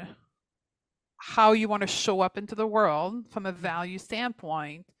on how you want to show up into the world from a value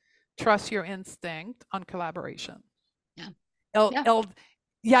standpoint, trust your instinct on collaboration.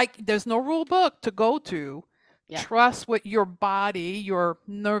 There's no rule book to go to. Trust what your body, your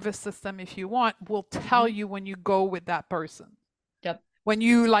nervous system, if you want, will tell you when you go with that person. When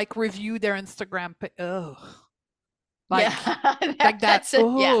you like review their Instagram, don't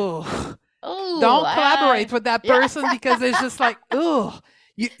collaborate with that person because it's just like,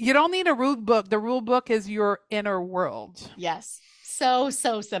 you don't need a rule book. The rule book is your inner world. Yes. So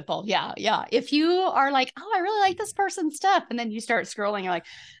simple. Yeah. If you are like, oh, I really like this person's stuff. And then you start scrolling, you're like,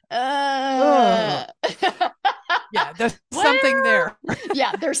 there's something there.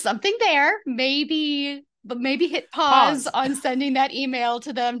 There's something there. Maybe hit pause on sending that email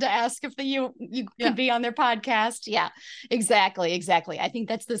to them to ask if you can be on their podcast. Yeah, exactly. I think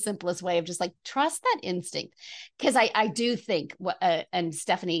that's the simplest way of just like trust that instinct. Because I do think and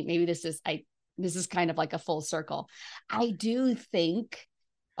Stephanie, maybe this is kind of like a full circle. I do think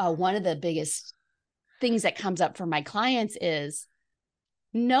one of the biggest things that comes up for my clients is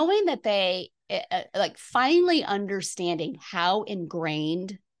knowing that they like finally understanding how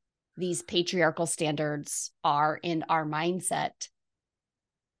ingrained these patriarchal standards are in our mindset.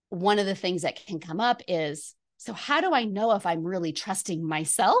 One of the things that can come up is So how do I know if I'm really trusting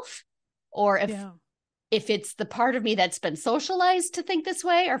myself, or if it's the part of me that's been socialized to think this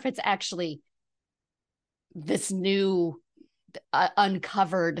way, or if it's actually this new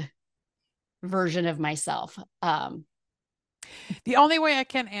uncovered version of myself? The only way I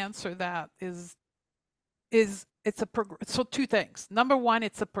can answer that is it's so two things. Number one,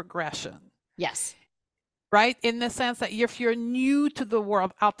 it's a progression. Yes. Right? In the sense that if you're new to the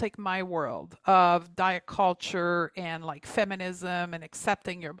world, I'll take my world of diet culture and like feminism and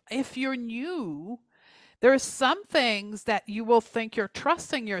accepting if you're new, there are some things that you will think you're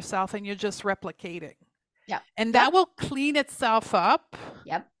trusting yourself and you're just replicating. Yeah. And that will clean itself up.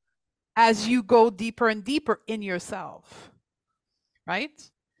 Yep. As you go deeper and deeper in yourself. Right?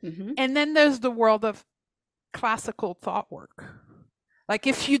 Mm-hmm. And then there's the world of classical thought work. Like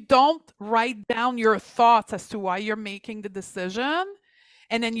if you don't write down your thoughts as to why you're making the decision,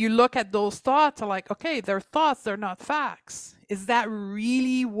 and then you look at those thoughts, are like, okay, they're thoughts, they're not facts. Is that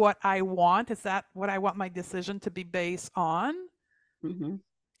really what I want? Is that what I want my decision to be based on? Mm-hmm.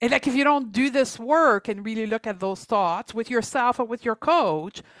 And like if you don't do this work and really look at those thoughts with yourself or with your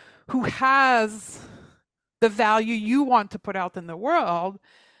coach who has the value you want to put out in the world,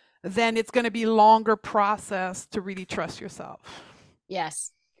 then it's going to be a longer process to really trust yourself.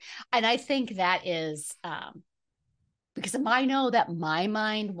 Yes. And I think that is because I know that my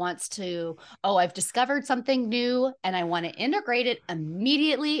mind wants to, I've discovered something new and I want to integrate it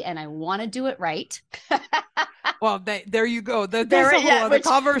immediately and I want to do it right. Well, there you go. That's a whole other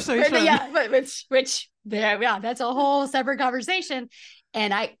conversation. That's a whole separate conversation.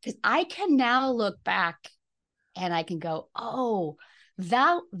 And because I can now look back and I can go,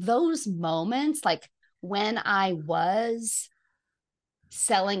 those moments, like when I was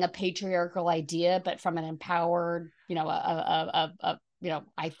selling a patriarchal idea, but from an empowered, I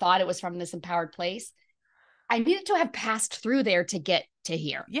thought it was from this empowered place. I needed to have passed through there to get to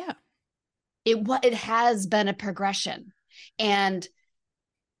here. Yeah. It has been a progression. And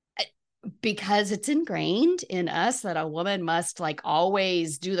because it's ingrained in us that a woman must like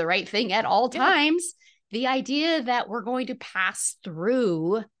always do the right thing at all times, the idea that we're going to pass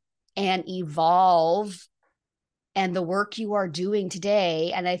through and evolve, and the work you are doing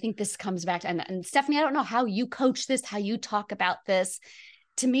today. And I think this comes back to, and Stephanie, I don't know how you coach this, how you talk about this.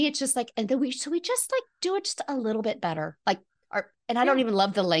 To me, it's just like, and then we just like do it just a little bit better. Like, and I don't even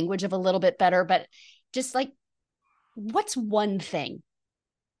love the language of a little bit better, but just like, what's one thing?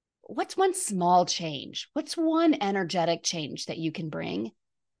 What's one small change? What's one energetic change that you can bring?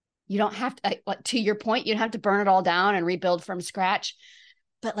 You don't have to your point, you don't have to burn it all down and rebuild from scratch.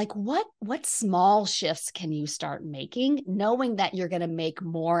 But like, what small shifts can you start making, knowing that you're going to make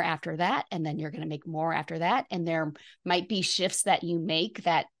more after that, and then you're going to make more after that, and there might be shifts that you make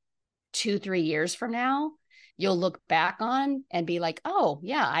that 2-3 years from now you'll look back on and be like, oh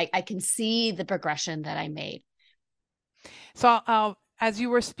yeah, I can see the progression that I made. So as you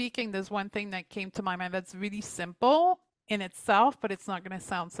were speaking, there's one thing that came to my mind that's really simple in itself, but it's not going to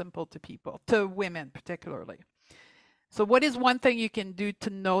sound simple to people, to women particularly. So what is one thing you can do to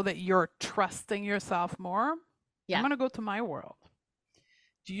know that you're trusting yourself more? Yeah. I'm going to go to my world.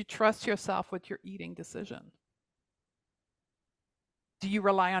 Do you trust yourself with your eating decision? Do you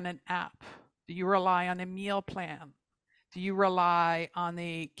rely on an app? Do you rely on a meal plan? Do you rely on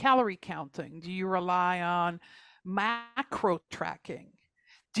a calorie counting? Do you rely on macro tracking?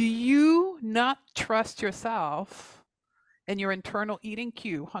 Do you not trust yourself and your internal eating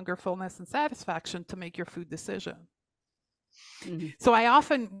cue, hunger, fullness, and satisfaction to make your food decision? Mm-hmm. So I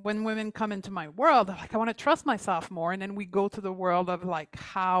often, when women come into my world, they're like, I want to trust myself more. And then we go to the world of like,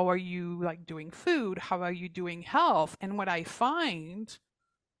 how are you like doing food? How are you doing health? And what I find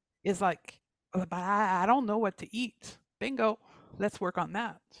is like, but I don't know what to eat. Bingo. Let's work on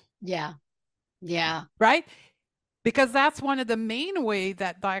that. Yeah. Yeah. Right? Because that's one of the main way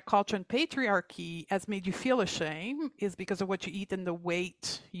that diet culture and patriarchy has made you feel ashamed, is because of what you eat and the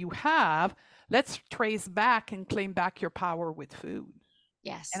weight you have. Let's trace back and claim back your power with food.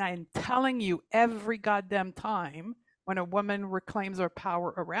 Yes. And I'm telling you, every goddamn time when a woman reclaims her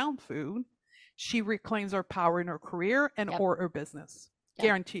power around food, she reclaims her power in her career and or her business. Yep.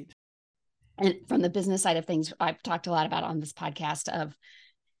 Guaranteed. And from the business side of things, I've talked a lot about on this podcast of,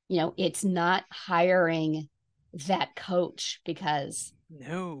 it's not hiring that coach because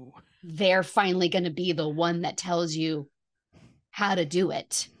they're finally going to be the one that tells you how to do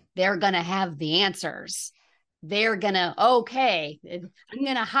it. They're going to have the answers. They're going to, I'm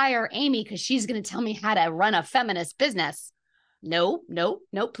going to hire Amy because she's going to tell me how to run a feminist business. No,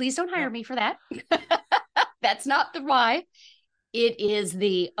 please don't hire me for that. That's not the why. It is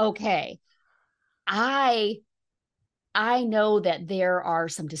the, I I know that there are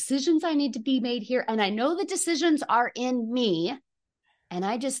some decisions I need to be made here, and I know the decisions are in me, and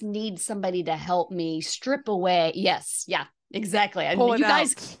I just need somebody to help me strip away. Yes, yeah, exactly. And Pull it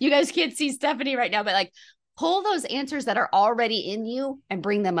out. you guys can't see Stephanie right now, but like pull those answers that are already in you and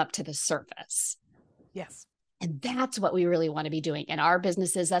bring them up to the surface. Yes. And that's what we really want to be doing in our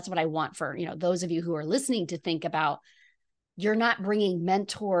businesses. That's what I want for, those of you who are listening to think about. You're not bringing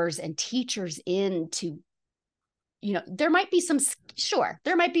mentors and teachers in to, there might be some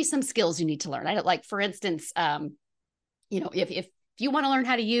skills you need to learn. I don't, like, for instance, if you want to learn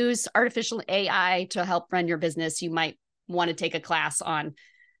how to use artificial AI to help run your business, you might want to take a class on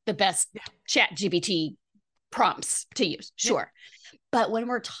the best chat GPT prompts to use. Sure. Yeah. But when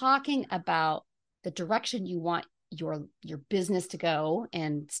we're talking about the direction you want your business to go,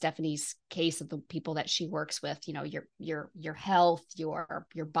 and Stephanie's case of the people that she works with, your health, your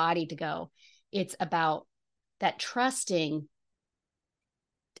body to go, it's about that trusting.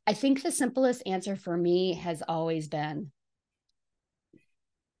 I think the simplest answer for me has always been,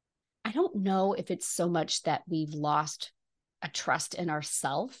 I don't know if it's so much that we've lost a trust in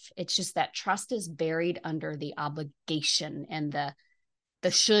ourselves. It's just that trust is buried under the obligation and the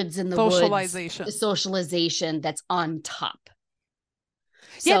shoulds and the socialization. Woods, the socialization that's on top.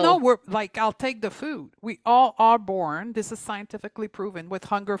 We're like, I'll take the food. We all are born, this is scientifically proven, with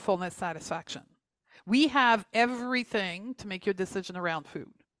hunger, fullness, satisfaction. We have everything to make your decision around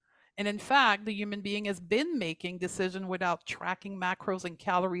food. And in fact, the human being has been making decisions without tracking macros and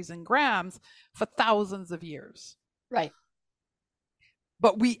calories and grams for thousands of years. Right.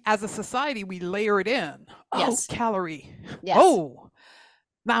 But we, as a society, we layer it in. Yes. Oh, calorie. Yes. Oh,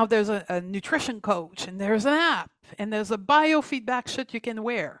 now there's a nutrition coach, and there's an app, and there's a biofeedback shit you can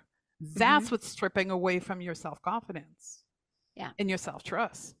wear. That's what's stripping away from your self-confidence. Yeah. And your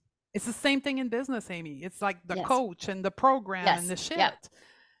self-trust. It's the same thing in business, Amy. It's like the coach and the program and the shit. Yep.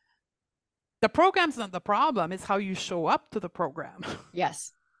 The program's not the problem. It's how you show up to the program.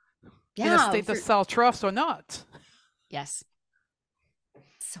 Yes. Yeah. In a state of self-trust or not. Yes.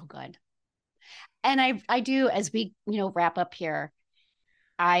 So good. And I do, as we, wrap up here,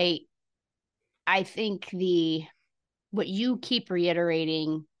 I think what you keep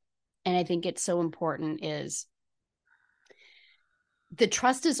reiterating, and I think it's so important, is the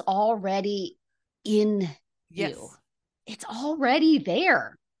trust is already in you. It's already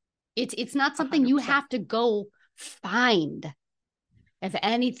there. It's not something 100%. You have to go find. If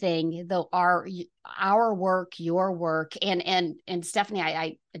anything, though, our work, your work, and Stephanie,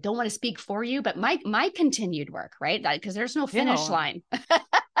 I don't want to speak for you, but my continued work, right? Because there's no finish line.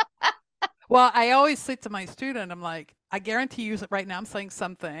 Well, I always say to my student, I'm like, I guarantee you right now I'm saying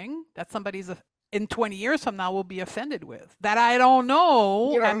something that somebody's in 20 years from now will be offended with, that I don't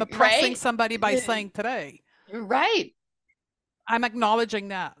know. I'm oppressing somebody by saying today. Right. I'm acknowledging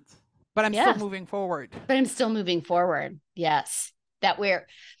that, but I'm still moving forward. Yes. That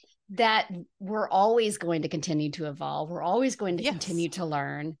we're always going to continue to evolve. We're always going to continue to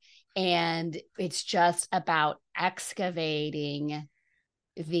learn. And it's just about excavating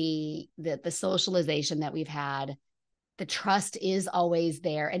the socialization that we've had. The trust is always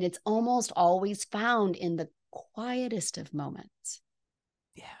there, and it's almost always found in the quietest of moments.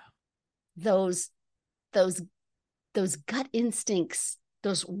 Yeah. Those gut instincts,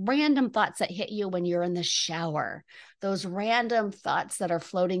 those random thoughts that hit you when you're in the shower, those random thoughts that are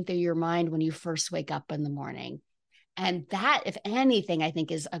floating through your mind when you first wake up in the morning. And that, if anything, I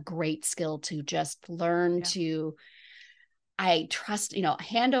think is a great skill to just learn to, I trust,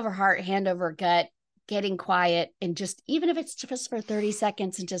 hand over heart, hand over gut, getting quiet, and just, even if it's just for 30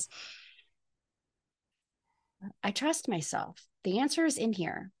 seconds, and just, I trust myself. The answer is in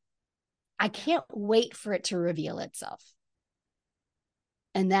here. I can't wait for it to reveal itself.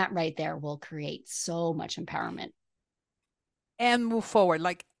 And that right there will create so much empowerment. And move forward.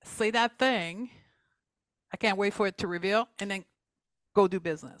 Like, say that thing. I can't wait for it to reveal, and then go do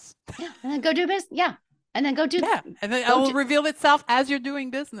business. Yeah. And then go do business. Yeah. And then go do. Yeah. And then it will reveal itself as you're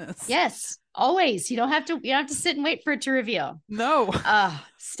doing business. Yes. Always. You don't have to sit and wait for it to reveal. No.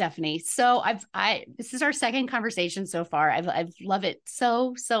 Stephanie. So this is our second conversation so far. I've loved it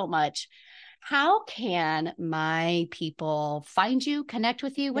so much. How can my people find you, connect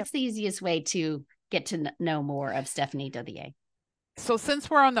with you? What's the easiest way to get to know more of Stephanie Dodier? So since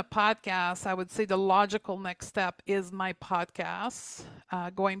we're on the podcast, I would say the logical next step is my podcast,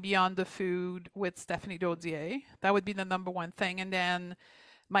 Going Beyond the Food with Stephanie Dodier. That would be the number one thing. And then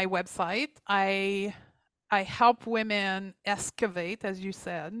my website, I help women excavate, as you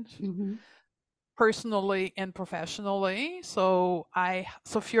said, personally and professionally. So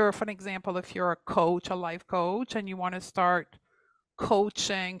if you're, for example, if you're a coach, a life coach, and you want to start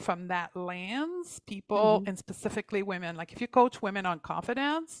coaching from that lens, people, and specifically women, like if you coach women on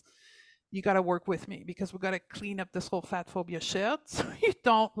confidence, you got to work with me because we got to clean up this whole fat phobia shit. So you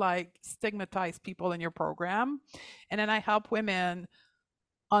don't like stigmatize people in your program. And then I help women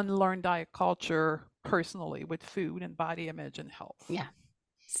unlearn diet culture personally with food and body image and health. Yeah.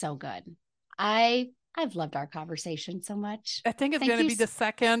 So good. I've loved our conversation so much. I think it's going to be the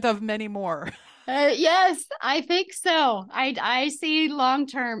second of many more. Yes, I think so. I see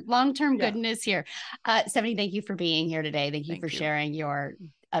long-term goodness here. Stephanie, thank you for being here today. Thank you for sharing your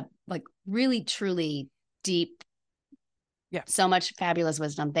like really truly deep, so much fabulous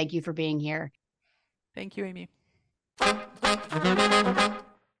wisdom. Thank you for being here. Thank you, Amy.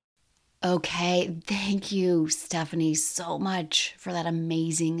 Okay, thank you, Stephanie, so much for that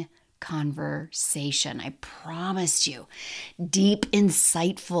amazing conversation. I promised you, deep,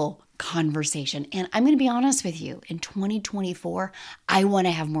 insightful conversation. And I'm going to be honest with you, in 2024, I want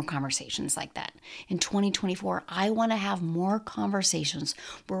to have more conversations like that. In 2024, I want to have more conversations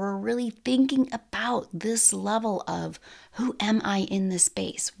where we're really thinking about this level of who am I in this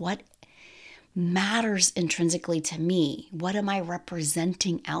space? What matters intrinsically to me? What am I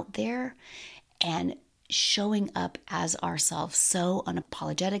representing out there? And showing up as ourselves so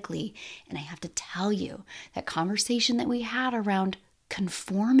unapologetically. And I have to tell you, that conversation that we had around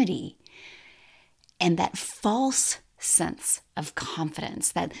conformity and that false sense of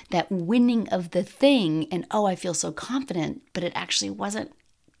confidence, that winning of the thing, and oh, I feel so confident, but it actually wasn't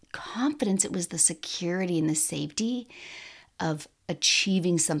confidence. It was the security and the safety of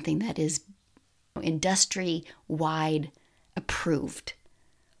achieving something that is industry-wide approved.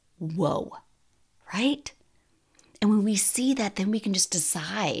 Whoa, right? And when we see that, then we can just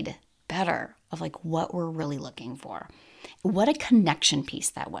decide better of like what we're really looking for. What a connection piece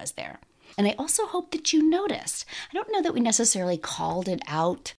that was there. And I also hope that you noticed. I don't know that we necessarily called it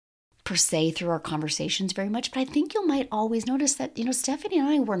out per se through our conversations very much, but I think you might always notice that, Stephanie and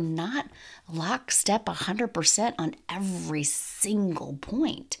I were not lockstep 100% on every single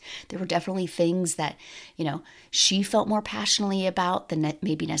point. There were definitely things that, she felt more passionately about than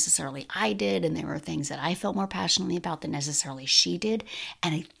maybe necessarily I did. And there were things that I felt more passionately about than necessarily she did.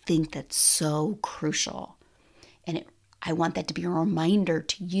 And I think that's so crucial. And I want that to be a reminder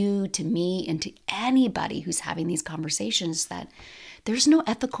to you, to me, and to anybody who's having these conversations that there's no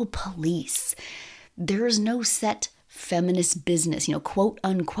ethical police. There is no set feminist business, quote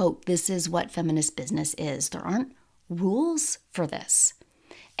unquote, this is what feminist business is. There aren't rules for this.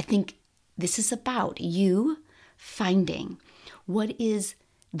 I think this is about you finding what is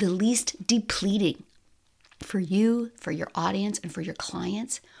the least depleting for you, for your audience, and for your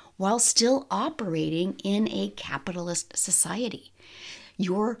clients, while still operating in a capitalist society.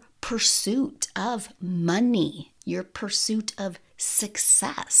 Your pursuit of money, your pursuit of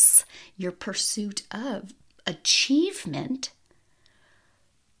success, your pursuit of achievement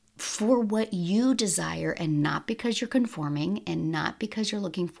for what you desire, and not because you're conforming and not because you're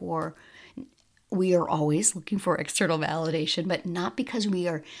looking for, we are always looking for external validation, but not because we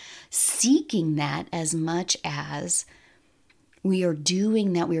are seeking that as much as we are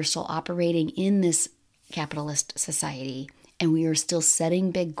doing that. We are still operating in this capitalist society, and we are still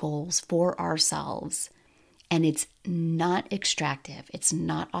setting big goals for ourselves. And it's not extractive. It's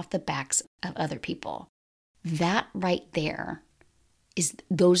not off the backs of other people. That right there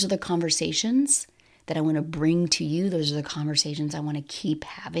those are the conversations that I want to bring to you. Those are the conversations I want to keep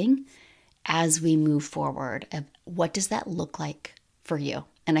having as we move forward. Of what does that look like for you?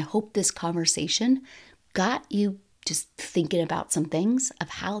 And I hope this conversation got you just thinking about some things of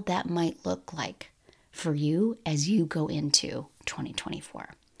how that might look like for you as you go into 2024.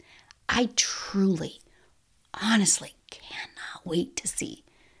 I truly, honestly cannot wait to see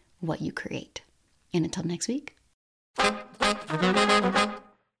what you create. And until next week.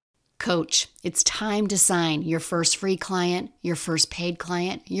 Coach, it's time to sign your first free client, your first paid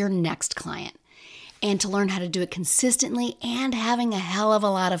client, your next client, and to learn how to do it consistently and having a hell of a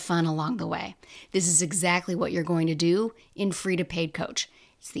lot of fun along the way. This is exactly what you're going to do in Free to Paid Coach.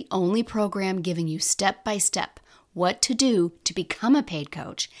 It's the only program giving you step-by-step what to do to become a paid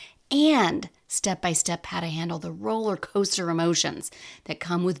coach, and step-by-step how to handle the roller coaster emotions that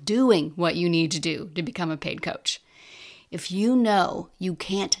come with doing what you need to do to become a paid coach. If you know you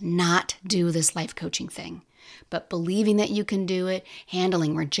can't not do this life coaching thing, but believing that you can do it,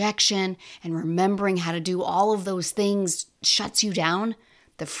 handling rejection, and remembering how to do all of those things shuts you down,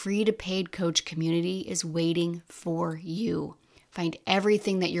 the Free to Paid Coach community is waiting for you. Find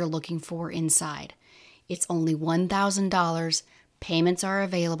everything that you're looking for inside. It's only $1,000, payments are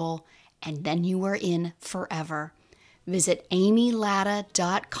available, and then you are in forever. Visit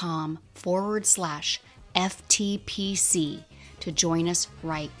amylatta.com/FTPC to join us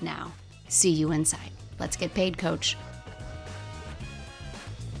right now. See you inside. Let's get paid, Coach.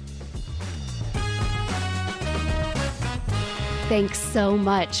 Thanks so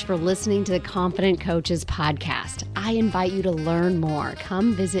much for listening to the Confident Coaches podcast. I invite you to learn more.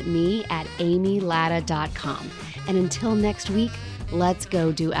 Come visit me at amylatta.com. And until next week, let's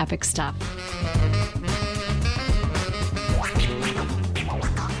go do epic stuff.